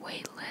very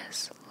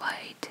weightless,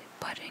 light,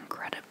 but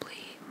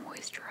incredibly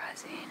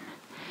moisturizing.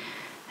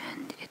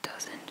 And it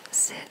doesn't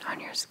sit on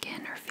your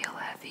skin or feel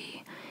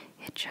heavy.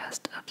 It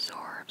just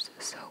absorbs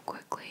so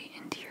quickly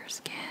into your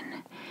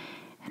skin,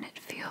 and it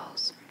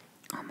feels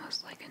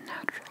almost like a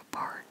natural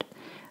part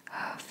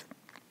of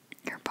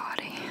your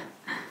body.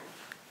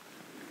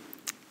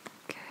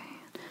 Okay,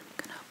 I'm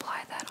going to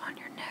apply that on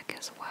your neck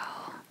as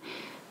well.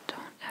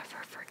 Don't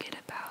ever forget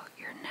about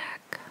your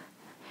neck.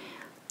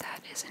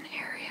 That is an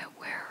area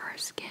where our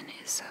skin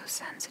is so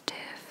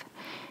sensitive,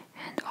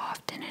 and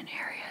often an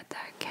area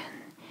that can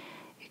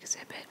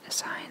exhibit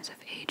signs of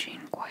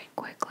aging quite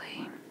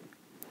quickly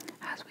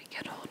as we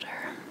get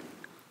older.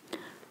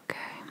 Okay,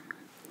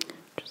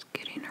 just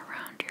getting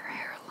around your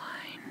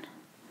hairline.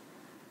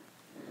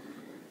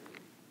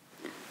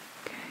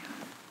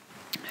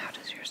 Okay, how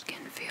does your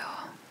skin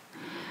feel?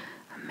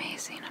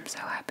 Amazing, I'm so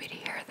happy to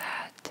hear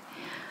that.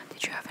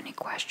 Did you have any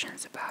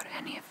questions about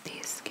any of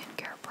these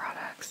skincare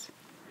products?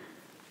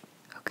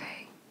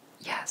 Okay,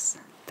 yes,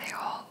 they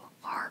all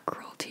are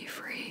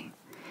cruelty-free.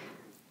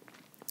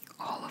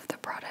 All of the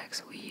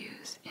products we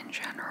use in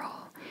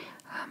general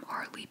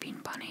are Leaping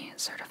Bunny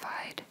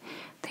certified.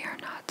 They are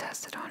not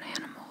tested on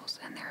animals,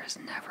 and there is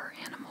never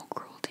animal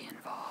cruelty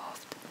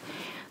involved.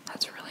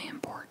 That's really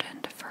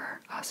important for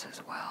us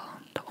as well,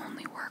 to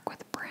only work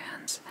with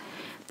brands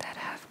that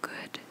have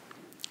good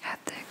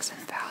ethics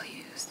and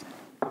values.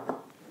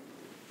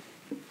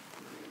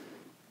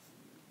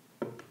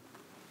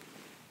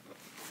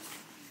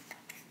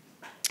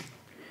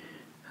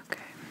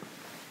 Okay.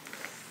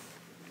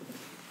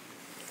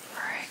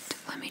 Alright,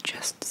 let me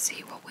just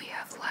see what we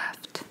have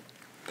left.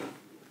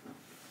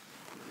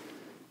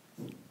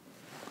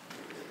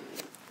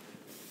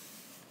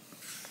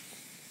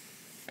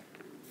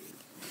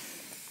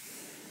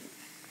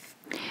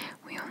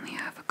 We only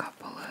have a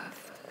couple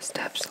of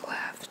steps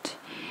left.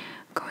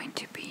 I'm going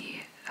to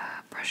be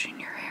brushing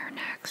your hair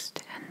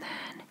next, and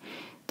then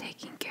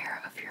taking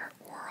care of your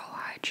oral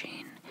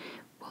hygiene.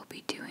 We'll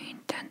be doing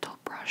dental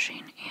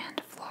brushing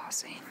and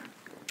flossing,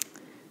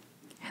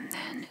 and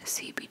then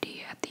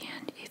CBD at the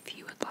end if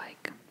you would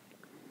like.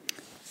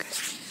 Okay.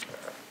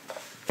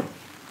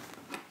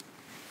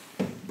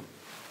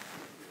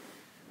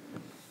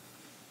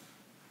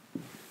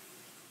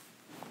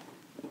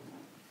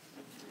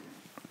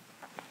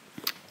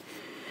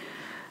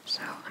 So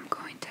So I'm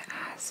going to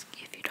ask,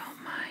 if you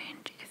don't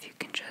mind, if you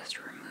can just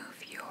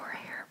remove your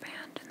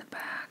hairband in the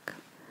back.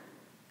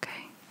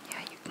 Okay,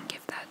 yeah, you can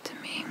give that to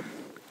me.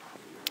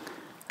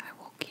 I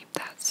will keep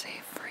that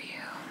safe for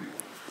you.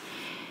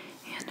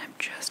 And I'm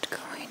just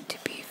going to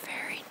be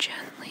very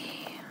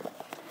gently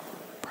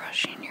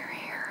brushing your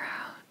hair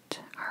out.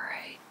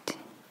 Alright.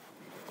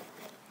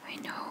 I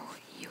know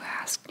you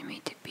asked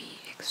me to be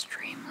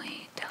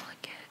extremely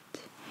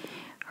delicate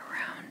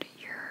around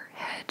your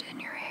head and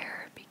your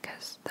hair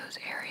because those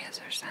areas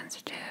are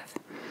sensitive,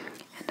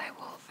 and I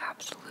will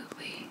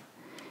absolutely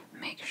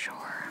make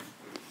sure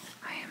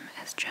I am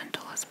as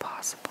gentle as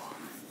possible.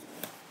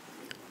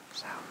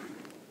 So,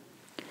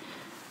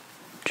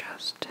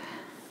 just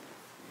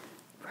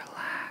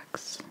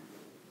relax.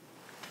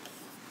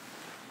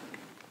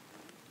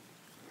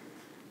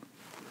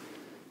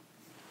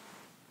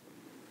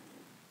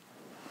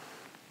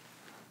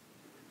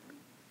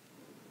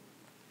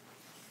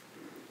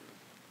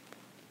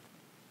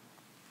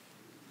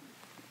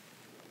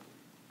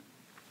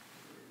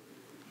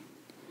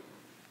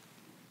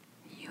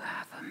 You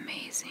have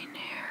amazing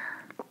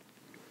hair.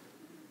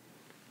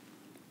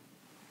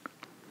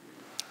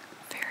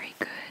 Very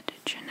good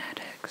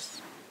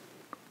genetics.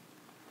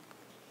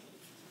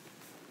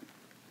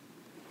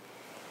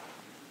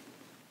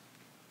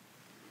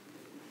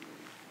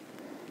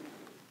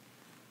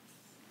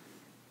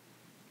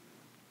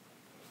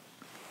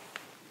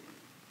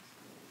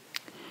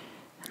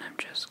 And I'm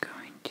just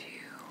going to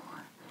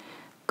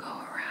go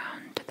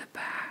around to the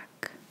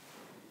back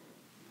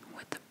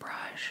with the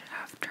brush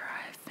after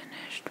I've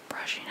finished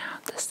brushing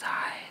out the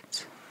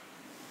sides.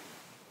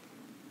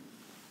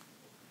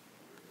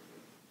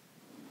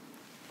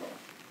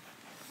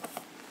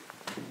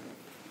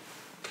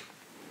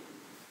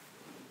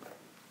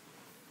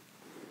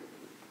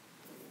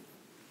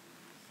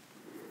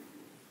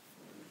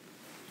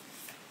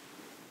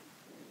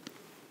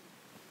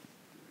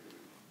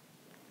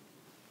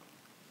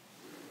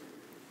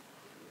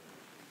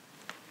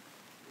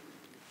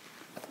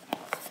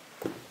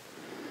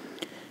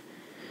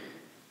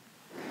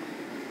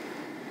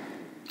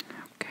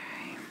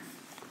 Okay.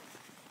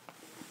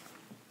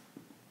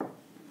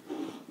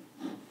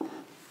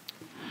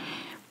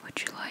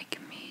 Would you like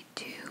me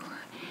to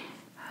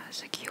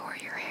secure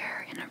your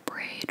hair in a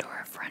braid or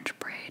a French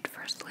braid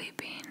for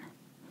sleeping?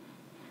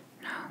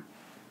 No?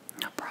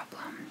 No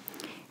problem.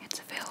 It's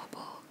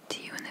available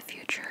to you in the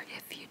future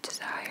if you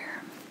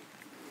desire.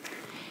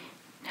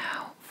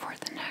 Now, for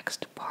the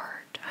next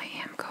part, I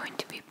am going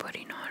to be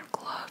putting on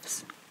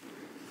gloves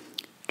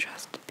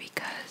just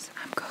because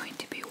I'm going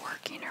to be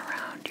working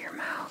around your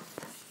mouth.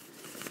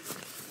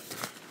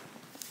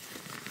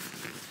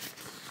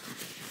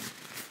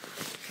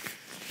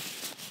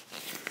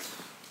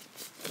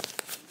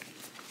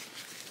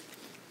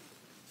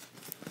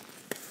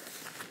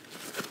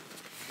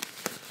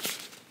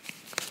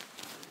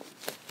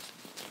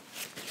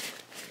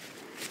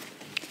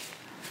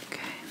 Okay,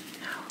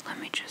 now let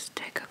me just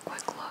take a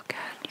quick look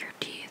at your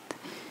teeth,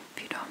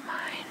 if you don't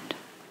mind.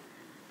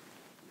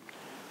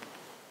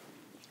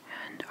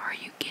 And are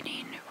you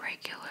getting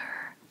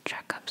regular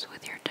checkups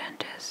with your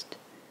dentist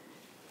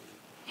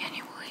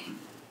annually?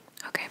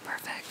 Okay,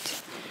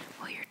 perfect.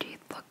 Well, your teeth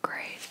look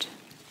great.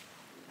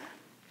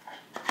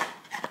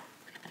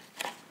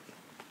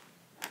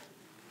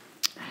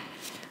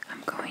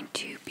 I'm going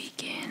to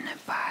begin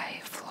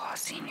by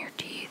flossing your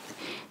teeth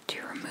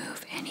to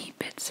remove any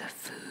bits of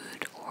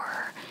food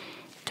or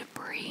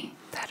debris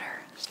that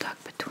are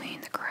stuck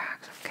between the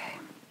cracks, okay?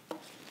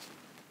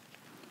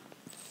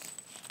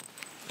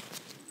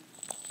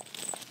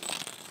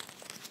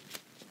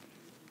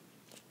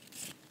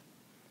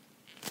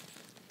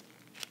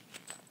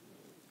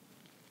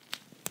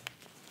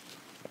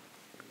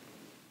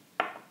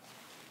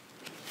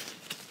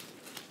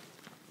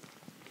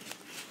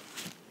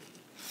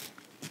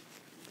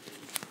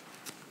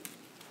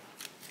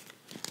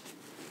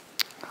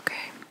 Okay,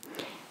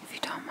 if you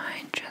don't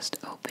mind, just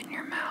open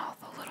your mouth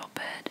a little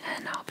bit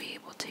and I'll be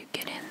able to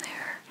get in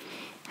there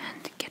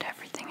and get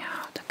everything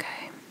out,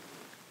 okay?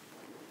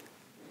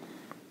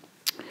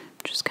 I'm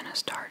just going to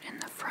start in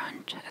the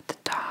front at the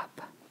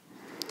top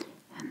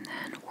and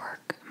then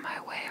work my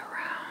way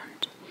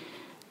around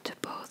to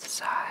both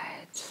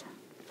sides.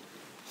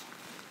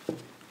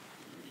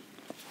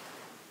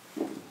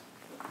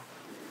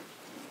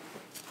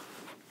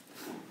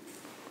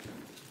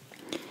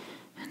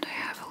 And I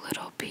have a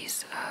little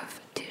piece of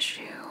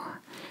tissue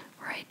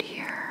right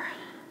here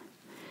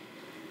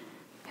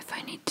if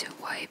I need to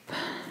wipe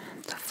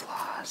the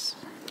floss.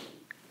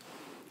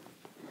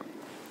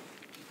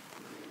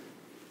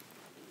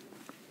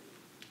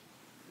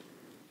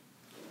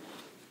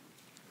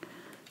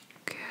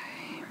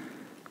 Okay.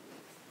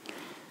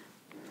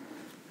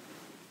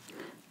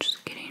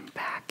 Just getting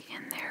back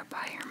in there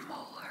by your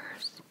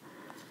molars.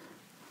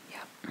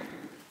 Yep.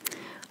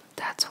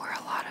 That's where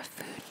a lot of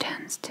food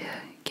tends to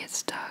get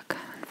stuck,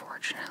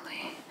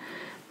 unfortunately.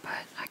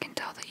 But I can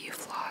tell that you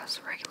floss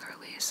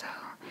regularly, so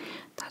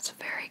that's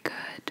very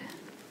good.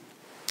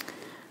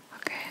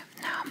 Okay,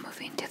 now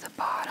moving to the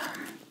bottom.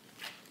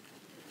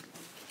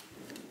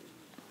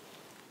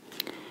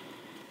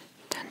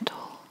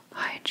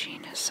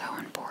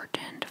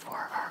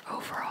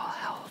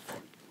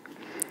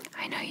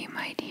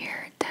 might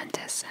hear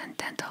dentists and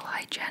dental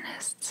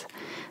hygienists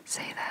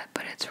say that,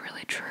 but it's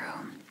really true.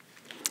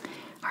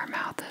 Our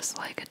mouth is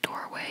like a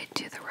doorway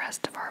to the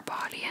rest of our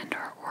body and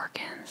our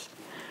organs.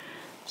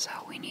 So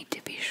we need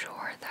to be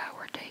sure that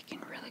we're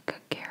taking really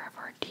good care of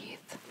our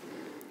teeth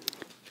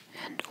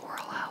and oral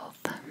health.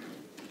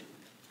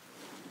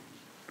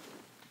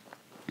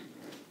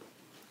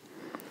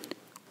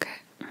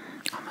 Okay,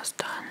 almost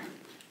done.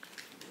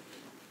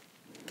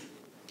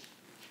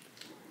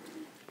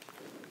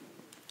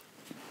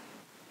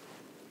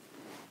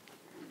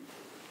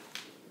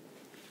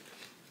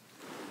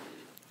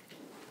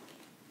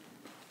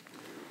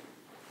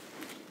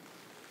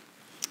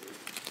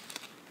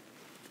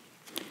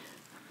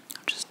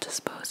 I'll just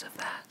dispose of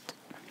that.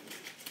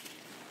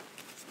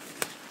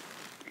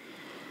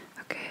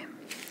 Okay,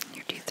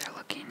 your teeth are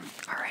looking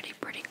already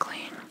pretty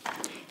clean,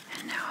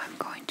 and now I'm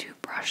going to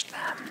brush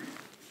them.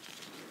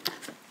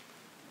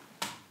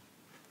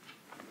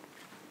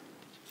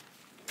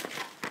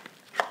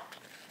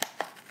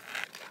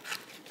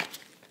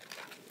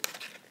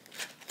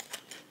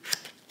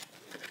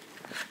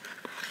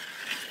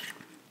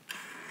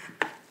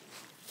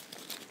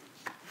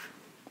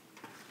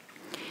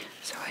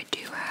 So I do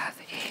have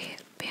a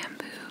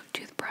bamboo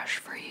toothbrush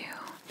for you.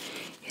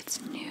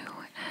 It's new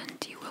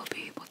and you will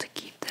be able to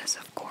keep this,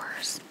 of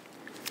course.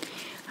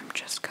 I'm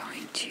just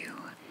going to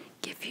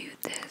give you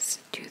this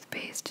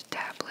toothpaste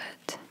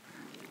tablet.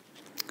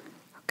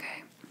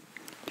 Okay,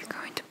 you're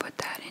going to put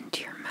that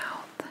into your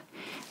mouth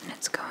and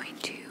it's going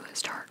to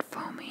start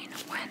foaming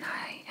when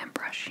I am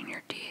brushing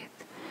your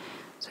teeth.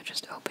 So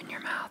just open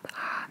your mouth.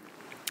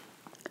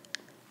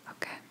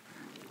 Okay.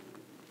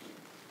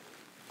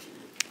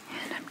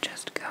 And I'm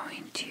just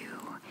going to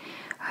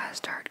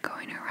start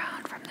going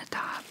around from the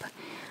top.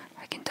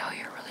 I can tell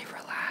you're really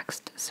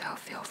relaxed, so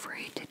feel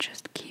free to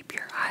just keep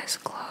your eyes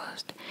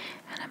closed,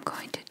 and I'm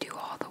going to do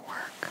all the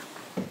work.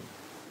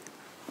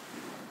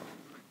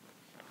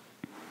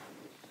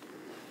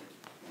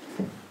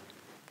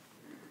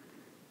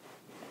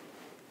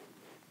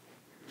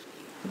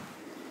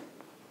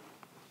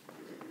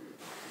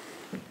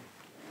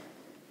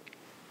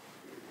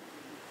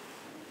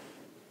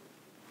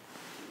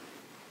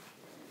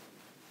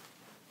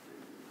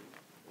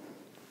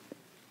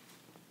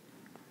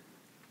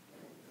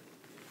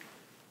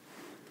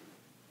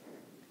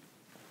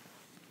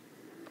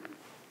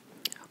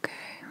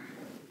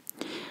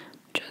 Okay,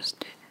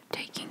 just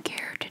taking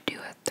care to do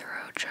a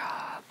thorough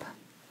job.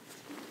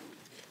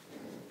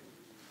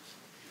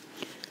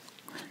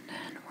 And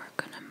then we're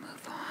going to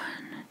move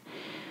on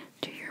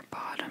to your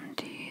bottom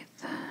teeth.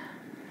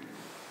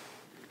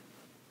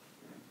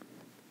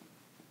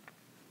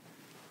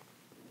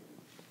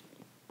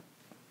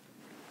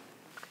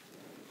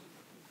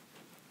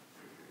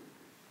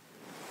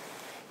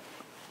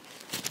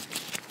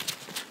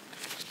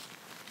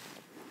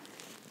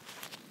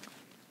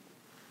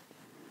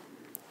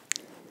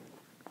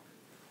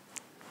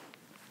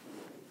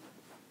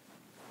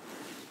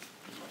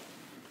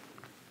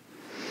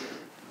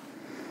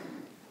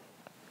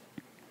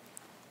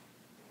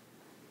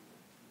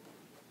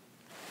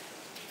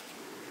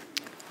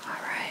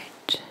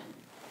 Alright,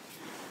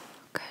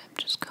 okay, I'm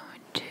just going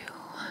to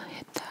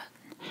hit that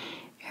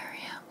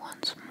area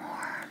once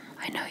more.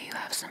 I know you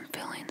have some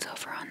fillings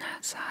over on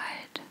that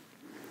side.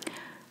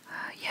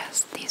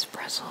 Yes, these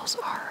bristles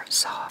are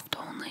soft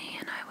only,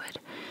 and I would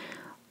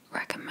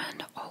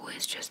recommend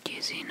always just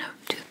using a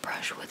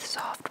toothbrush with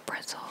soft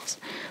bristles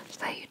so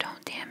that you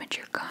don't damage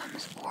your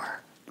gums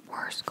or,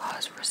 worse,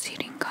 cause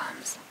receding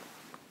gums.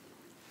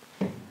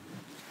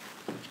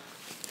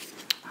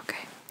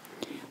 Okay,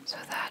 so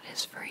that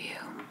is for you.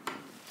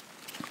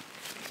 I'm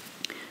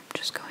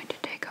just going to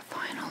take a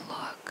final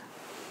look.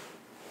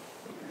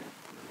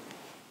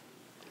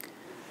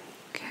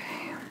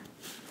 Okay.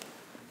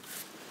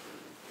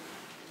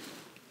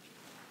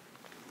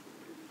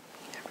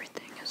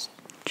 Everything is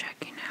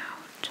checking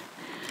out.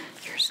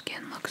 Your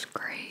skin looks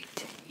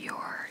great.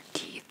 Your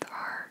teeth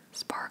are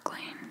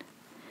sparkling.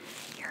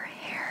 Your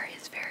hair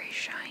is very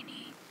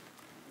shiny.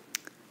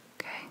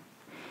 Okay.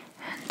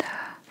 And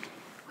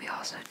we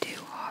also do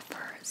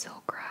offer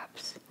silk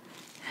wraps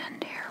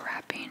and hair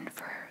wrapping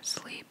for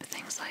sleep,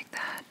 things like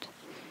that,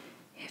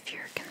 if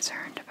you're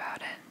concerned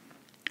about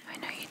it. I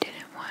know you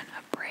didn't want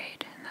a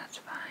braid, and that's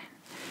fine,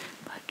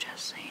 but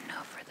just so you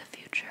know for the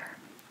future.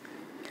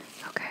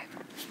 Okay.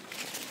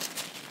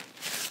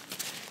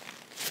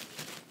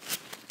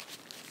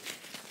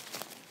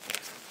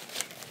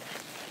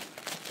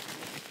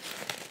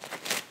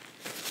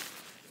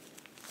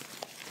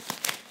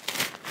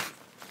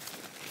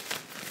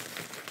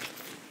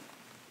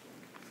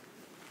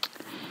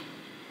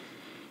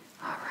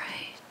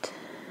 Alright.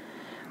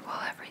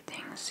 Well,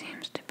 everything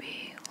seems to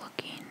be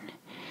looking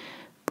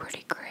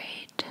pretty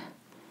great,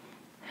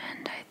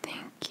 and I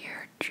think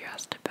you're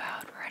just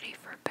about ready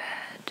for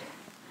bed.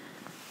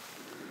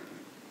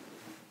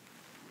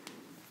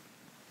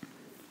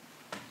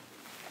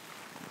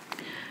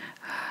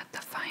 The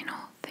final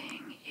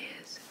thing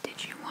is,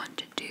 did you want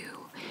to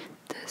do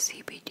the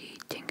CBD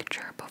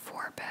tincture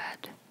before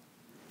bed?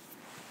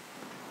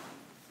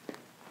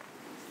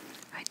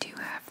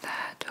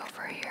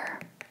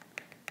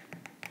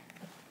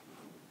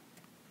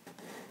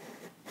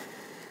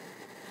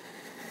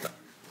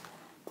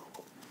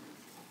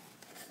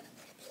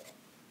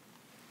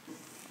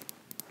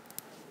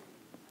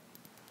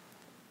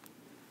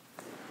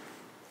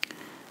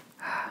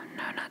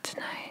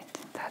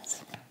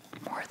 that's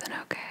more than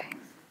okay.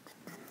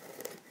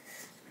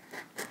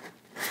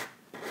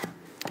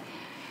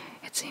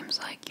 It seems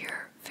like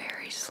you're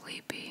very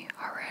sleepy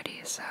already,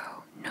 so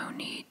no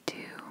need to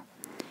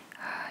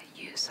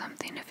use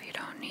something if you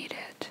don't need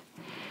it.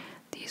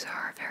 These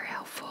are very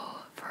helpful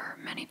for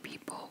many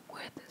people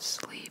with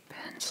sleep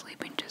and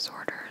sleeping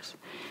disorders,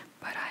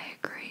 but I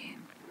agree.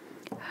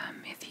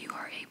 If you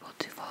are able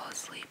to fall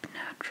asleep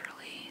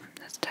naturally,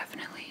 that's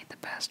definitely the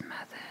best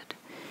method.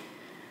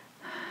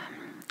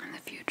 In the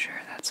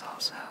future, that's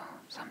also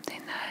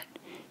something that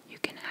you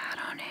can add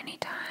on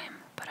anytime,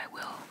 but I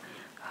will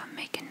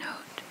make a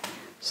note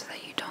so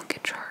that you don't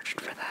get charged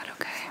for that,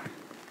 okay?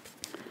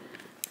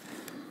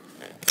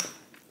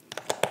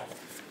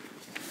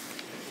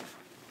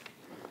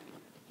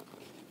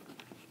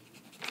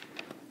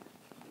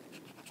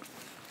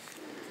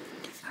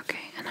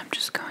 Okay, and I'm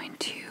just going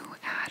to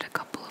add a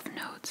couple of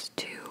notes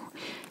to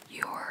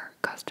your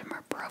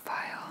customer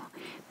profile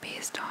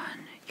based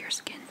on your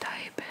skin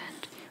type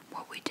and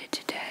what we did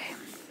today.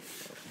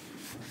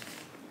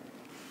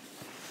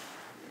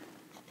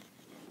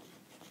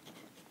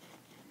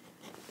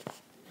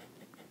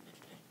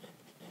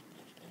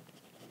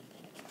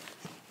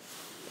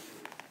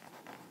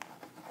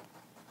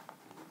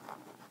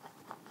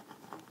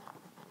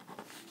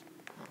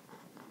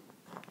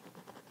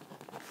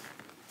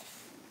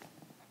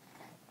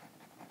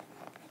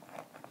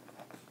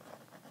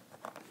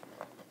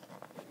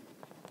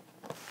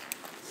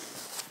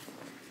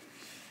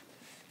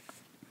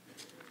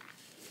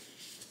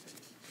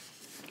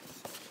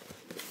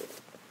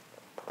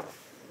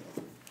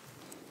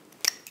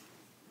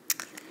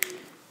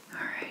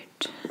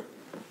 Alright.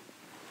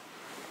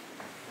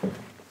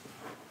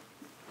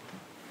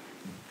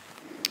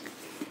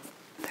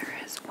 There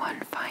is one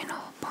final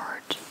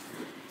part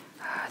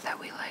that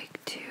we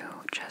like to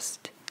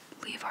just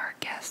leave our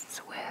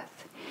guests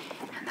with,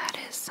 and that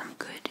is some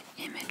good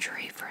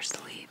imagery for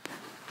sleep.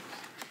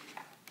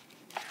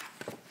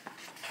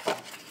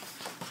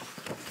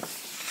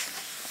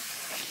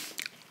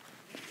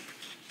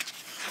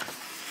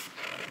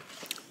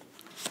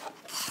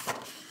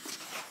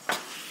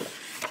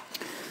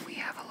 We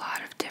have a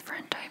lot of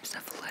different types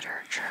of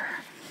literature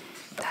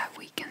that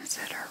we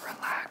consider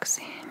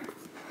relaxing.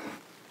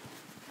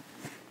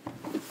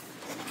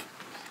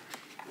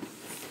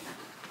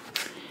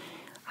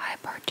 I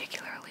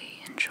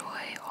particularly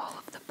enjoy all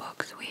of the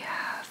books we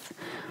have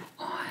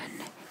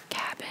on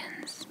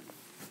cabins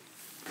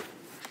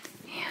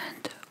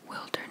and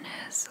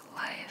wilderness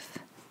life,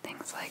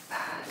 things like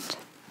that.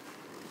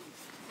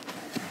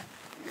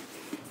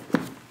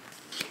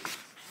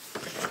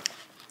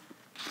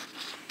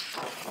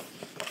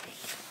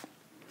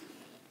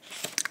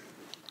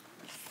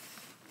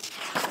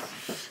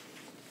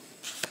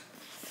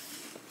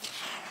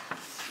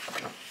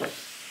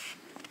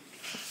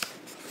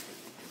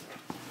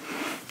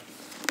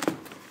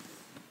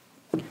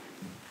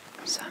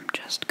 So I'm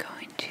just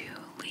going to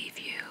leave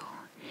you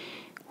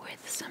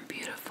with some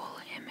beautiful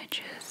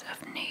images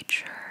of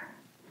nature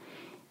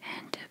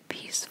and a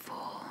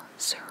peaceful,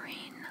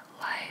 serene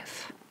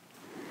life.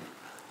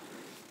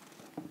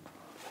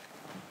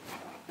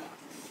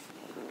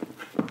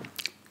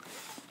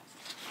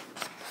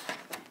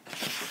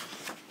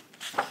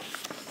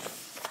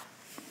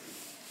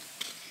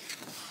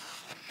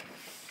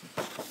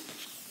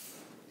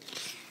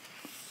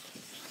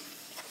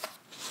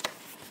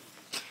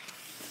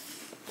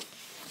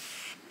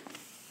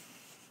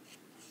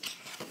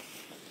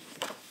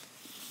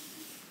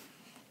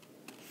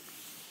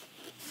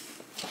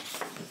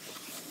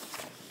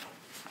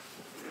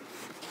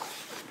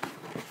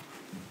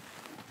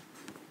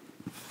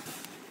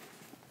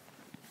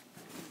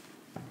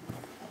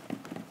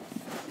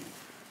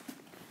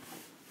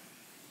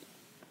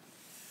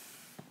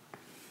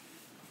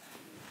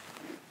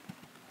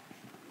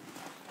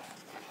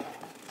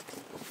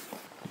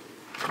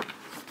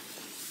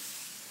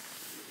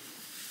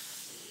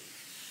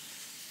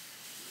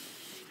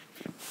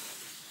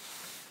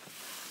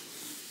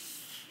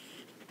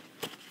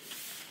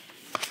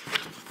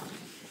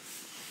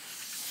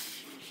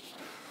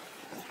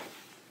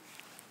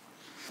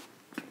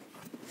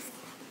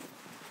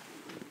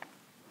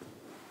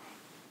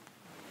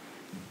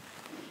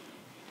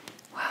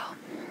 Well,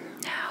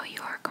 now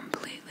you are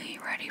completely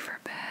ready for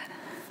bed.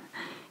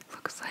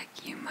 Looks like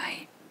you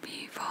might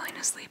be falling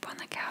asleep on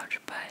the couch,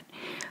 but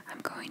I'm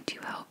going to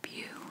help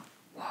you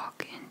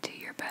walk into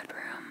your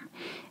bedroom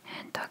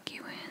and tuck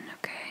you in,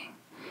 okay?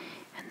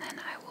 And then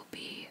I will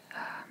be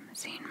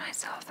seeing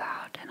myself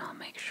out, and I'll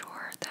make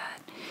sure that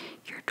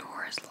your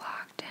door is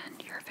locked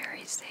and you're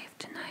very safe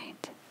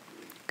tonight,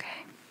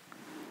 okay?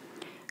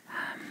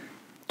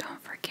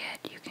 Don't forget,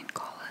 you can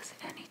call us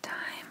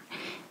anytime,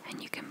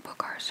 and you can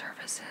book our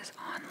services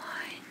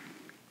online.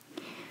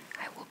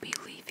 I will be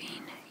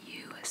leaving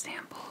you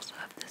samples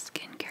of the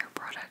skincare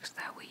products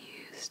that we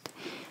used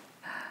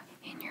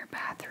in your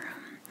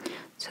bathroom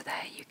so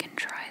that you can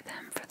try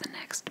them for the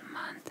next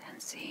month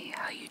and see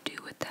how you do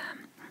with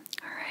them.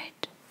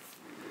 Alright?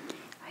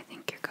 I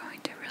think you're going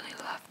to really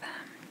love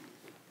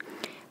them.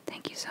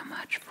 Thank you so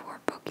much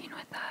for booking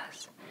with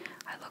us.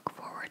 I look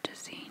forward to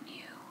seeing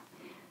you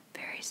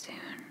very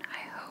soon,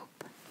 I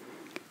hope.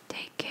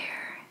 Take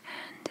care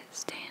and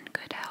stay in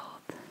good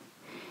health.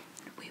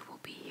 And we will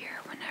be here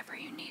whenever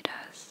you need